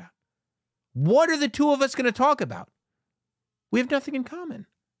talk about? What are the two of us going to talk about? We have nothing in common.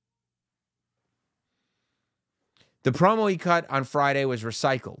 The promo he cut on Friday was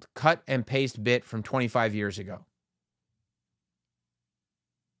recycled, cut and paste bit from 25 years ago.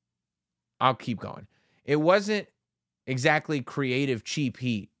 I'll keep going. It wasn't exactly creative cheap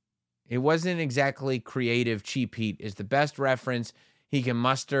heat. It wasn't exactly creative cheap heat. Is the best reference he can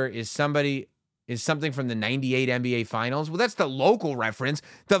muster is something from the 98 NBA Finals. Well, that's the local reference.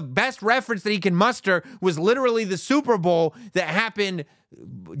 The best reference that he can muster was literally the Super Bowl that happened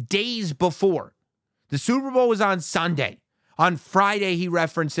days before. The Super Bowl was on Sunday. On Friday, he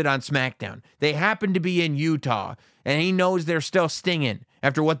referenced it on SmackDown. They happened to be in Utah, and he knows they're still stinging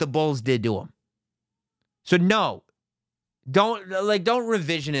after what the Bulls did to him. So no, don't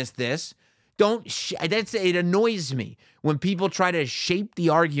revisionist this. It annoys me when people try to shape the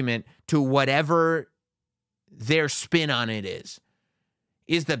argument to whatever their spin on it is.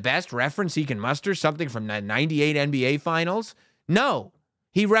 Is the best reference he can muster something from the 98 NBA Finals? No.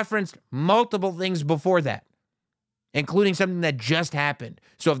 He referenced multiple things before that, including something that just happened.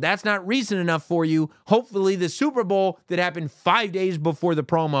 So if that's not recent enough for you, hopefully the Super Bowl that happened 5 days before the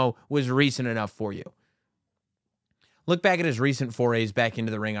promo was recent enough for you. Look back at his recent forays back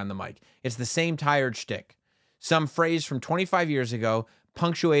into the ring on the mic. It's the same tired shtick. Some phrase from 25 years ago,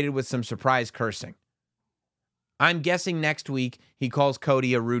 punctuated with some surprise cursing. I'm guessing next week he calls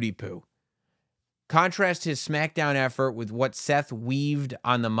Cody a Rudy Poo. Contrast his SmackDown effort with what Seth weaved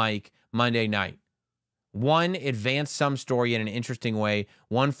on the mic Monday night. One advanced some story in an interesting way.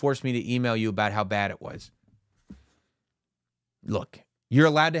 One forced me to email you about how bad it was. Look, you're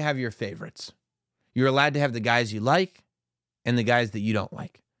allowed to have your favorites. You're allowed to have the guys you like and the guys that you don't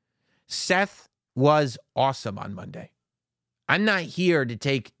like. Seth was awesome on Monday. I'm not here to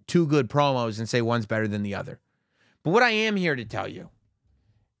take two good promos and say one's better than the other. But what I am here to tell you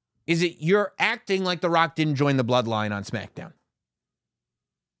is that you're acting like The Rock didn't join the Bloodline on SmackDown.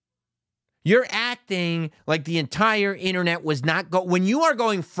 You're acting like the entire internet was not when you are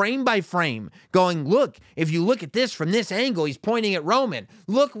going frame by frame, going, look, if you look at this from this angle, he's pointing at Roman.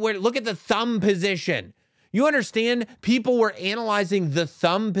 Look at the thumb position. You understand? People were analyzing the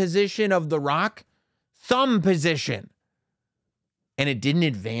thumb position of The Rock. Thumb position. And it didn't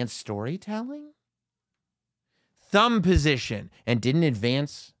advance storytelling? Thumb position and didn't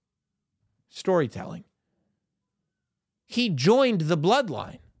advance storytelling. He joined the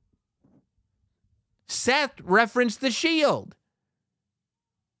Bloodline. Seth referenced the Shield.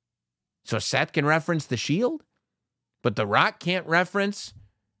 So Seth can reference the Shield, but The Rock can't reference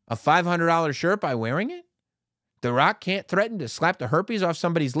a $500 shirt by wearing it? The Rock can't threaten to slap the herpes off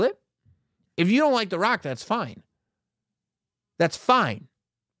somebody's lip? If you don't like The Rock, that's fine. That's fine.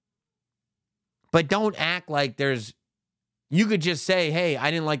 But don't act like you could just say, hey,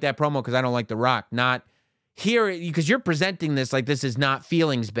 I didn't like that promo because I don't like The Rock, not here, because you're presenting this like this is not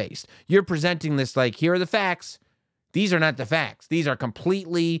feelings-based. You're presenting this like, here are the facts. These are not the facts. These are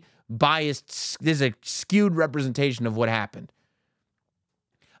completely biased. This is a skewed representation of what happened.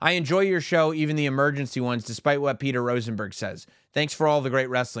 I enjoy your show, even the emergency ones, despite what Peter Rosenberg says. Thanks for all the great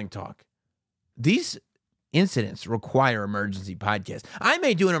wrestling talk. These incidents require emergency podcasts. I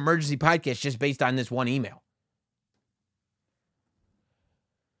may do an emergency podcast just based on this one email.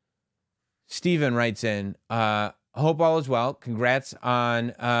 Steven writes in, hope all is well. Congrats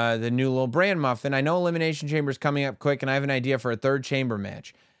on the new little brand muffin. I know Elimination Chamber is coming up quick, and I have an idea for a third chamber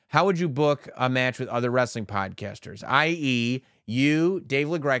match. How would you book a match with other wrestling podcasters, i.e., you, Dave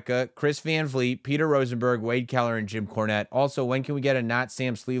LaGreca, Chris Van Vliet, Peter Rosenberg, Wade Keller, and Jim Cornette? Also, when can we get a not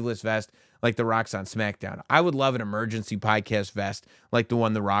Sam sleeveless vest like The Rock's on SmackDown? I would love an emergency podcast vest like the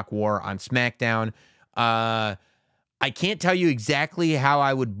one The Rock wore on SmackDown. I can't tell you exactly how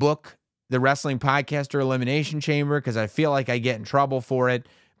I would book the Wrestling Podcaster Elimination Chamber because I feel like I get in trouble for it.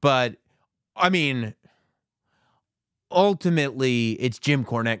 But, I mean, ultimately, it's Jim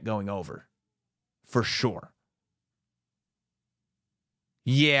Cornette going over. For sure.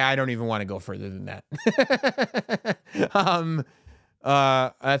 Yeah, I don't even want to go further than that.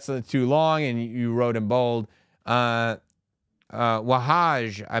 That's too long, and you wrote in bold. Wahaj,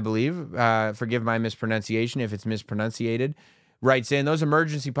 I believe, forgive my mispronunciation if it's mispronunciated, writes in, those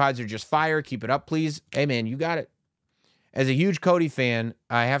emergency pods are just fire. Keep it up, please. Hey, man, you got it. As a huge Cody fan,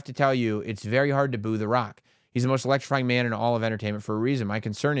 I have to tell you, it's very hard to boo The Rock. He's the most electrifying man in all of entertainment for a reason. My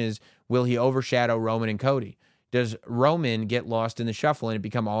concern is, will he overshadow Roman and Cody? Does Roman get lost in the shuffle and it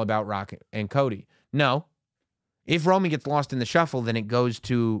become all about Rock and Cody? No. If Roman gets lost in the shuffle, then it goes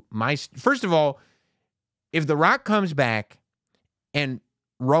to First of all, if The Rock comes back and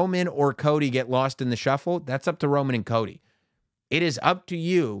Roman or Cody get lost in the shuffle, that's up to Roman and Cody. It is up to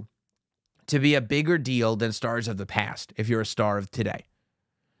you to be a bigger deal than stars of the past if you're a star of today.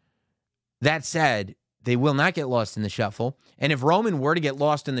 That said, they will not get lost in the shuffle. And if Roman were to get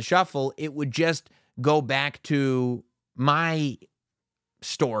lost in the shuffle, it would just go back to my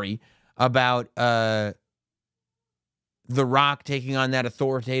story about The Rock taking on that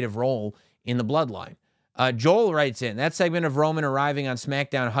authoritative role in the Bloodline. Joel writes in, that segment of Roman arriving on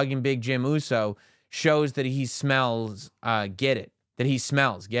SmackDown hugging Big Jim Uso shows that he smells, get it? That he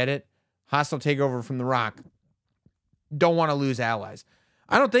smells, get it? Hostile takeover from The Rock. Don't want to lose allies.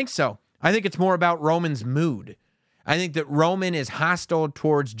 I don't think so. I think it's more about Roman's mood. I think that Roman is hostile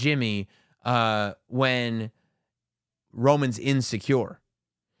towards Jimmy when Roman's insecure.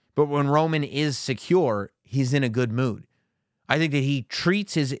 But when Roman is secure, he's in a good mood. I think that he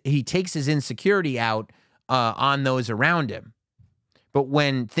takes his insecurity out on those around him. But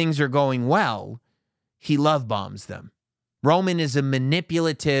when things are going well, he love bombs them. Roman is a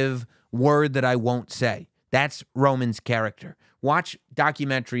manipulative word that I won't say. That's Roman's character. Watch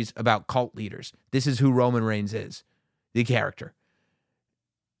documentaries about cult leaders. This is who Roman Reigns is, the character.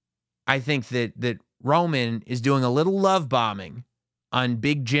 I think that Roman is doing a little love bombing on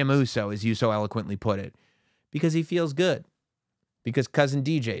Big Jim Uso, as you so eloquently put it, because he feels good, because Cousin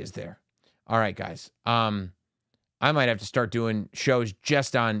DJ is there. All right, guys. I might have to start doing shows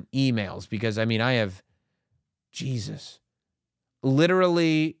just on emails because, I mean, I have, Jesus,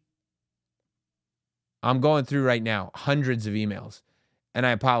 literally, I'm going through right now hundreds of emails, and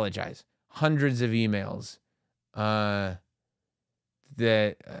I apologize. Hundreds of emails that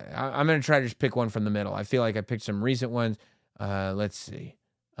I'm going to try to just pick one from the middle. I feel like I picked some recent ones. Let's see.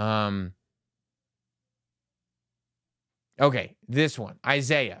 Okay, this one.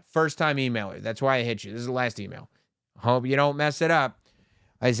 Isaiah, first-time emailer. That's why I hit you. This is the last email. Hope you don't mess it up.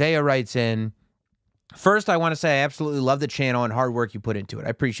 Isaiah writes in, first, I want to say I absolutely love the channel and hard work you put into it. I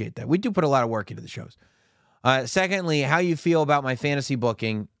appreciate that. We do put a lot of work into the shows. Secondly, how you feel about my fantasy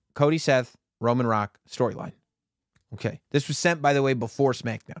booking, Cody Seth, Roman Rock storyline. Okay. This was sent, by the way, before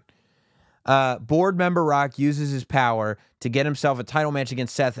SmackDown. Board member Rock uses his power to get himself a title match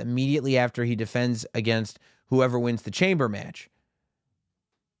against Seth immediately after he defends against whoever wins the chamber match.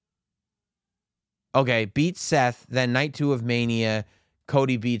 Okay, beats Seth, then night 2 of Mania,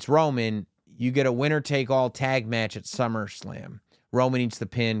 Cody beats Roman. You get a winner-take-all tag match at SummerSlam. Roman eats the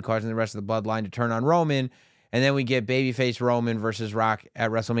pin, causing the rest of the Bloodline to turn on Roman. And then we get babyface Roman versus Rock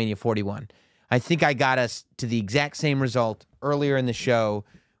at WrestleMania 41. I think I got us to the exact same result earlier in the show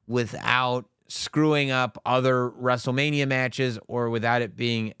without screwing up other WrestleMania matches or without it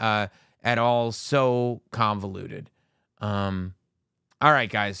being at all so convoluted. All right,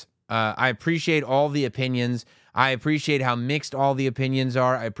 guys. I appreciate all the opinions. I appreciate how mixed all the opinions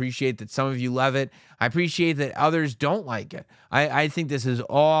are. I appreciate that some of you love it. I appreciate that others don't like it. I think this is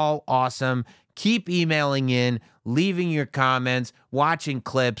all awesome. Keep emailing in, leaving your comments, watching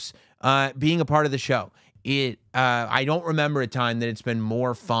clips, being a part of the show. I don't remember a time that it's been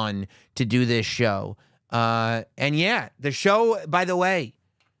more fun to do this show. And yeah, the show, by the way,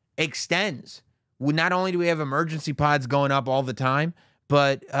 extends. Not only do we have emergency pods going up all the time,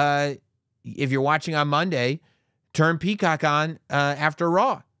 but if you're watching on Monday, turn Peacock on after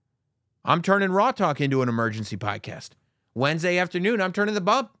Raw. I'm turning Raw Talk into an emergency podcast. Wednesday afternoon, I'm turning The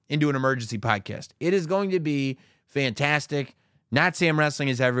Bump into an emergency podcast. It is going to be fantastic. Notsam Wrestling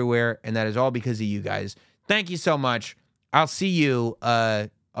is everywhere, and that is all because of you guys. Thank you so much. I'll see you a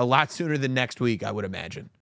lot sooner than next week, I would imagine.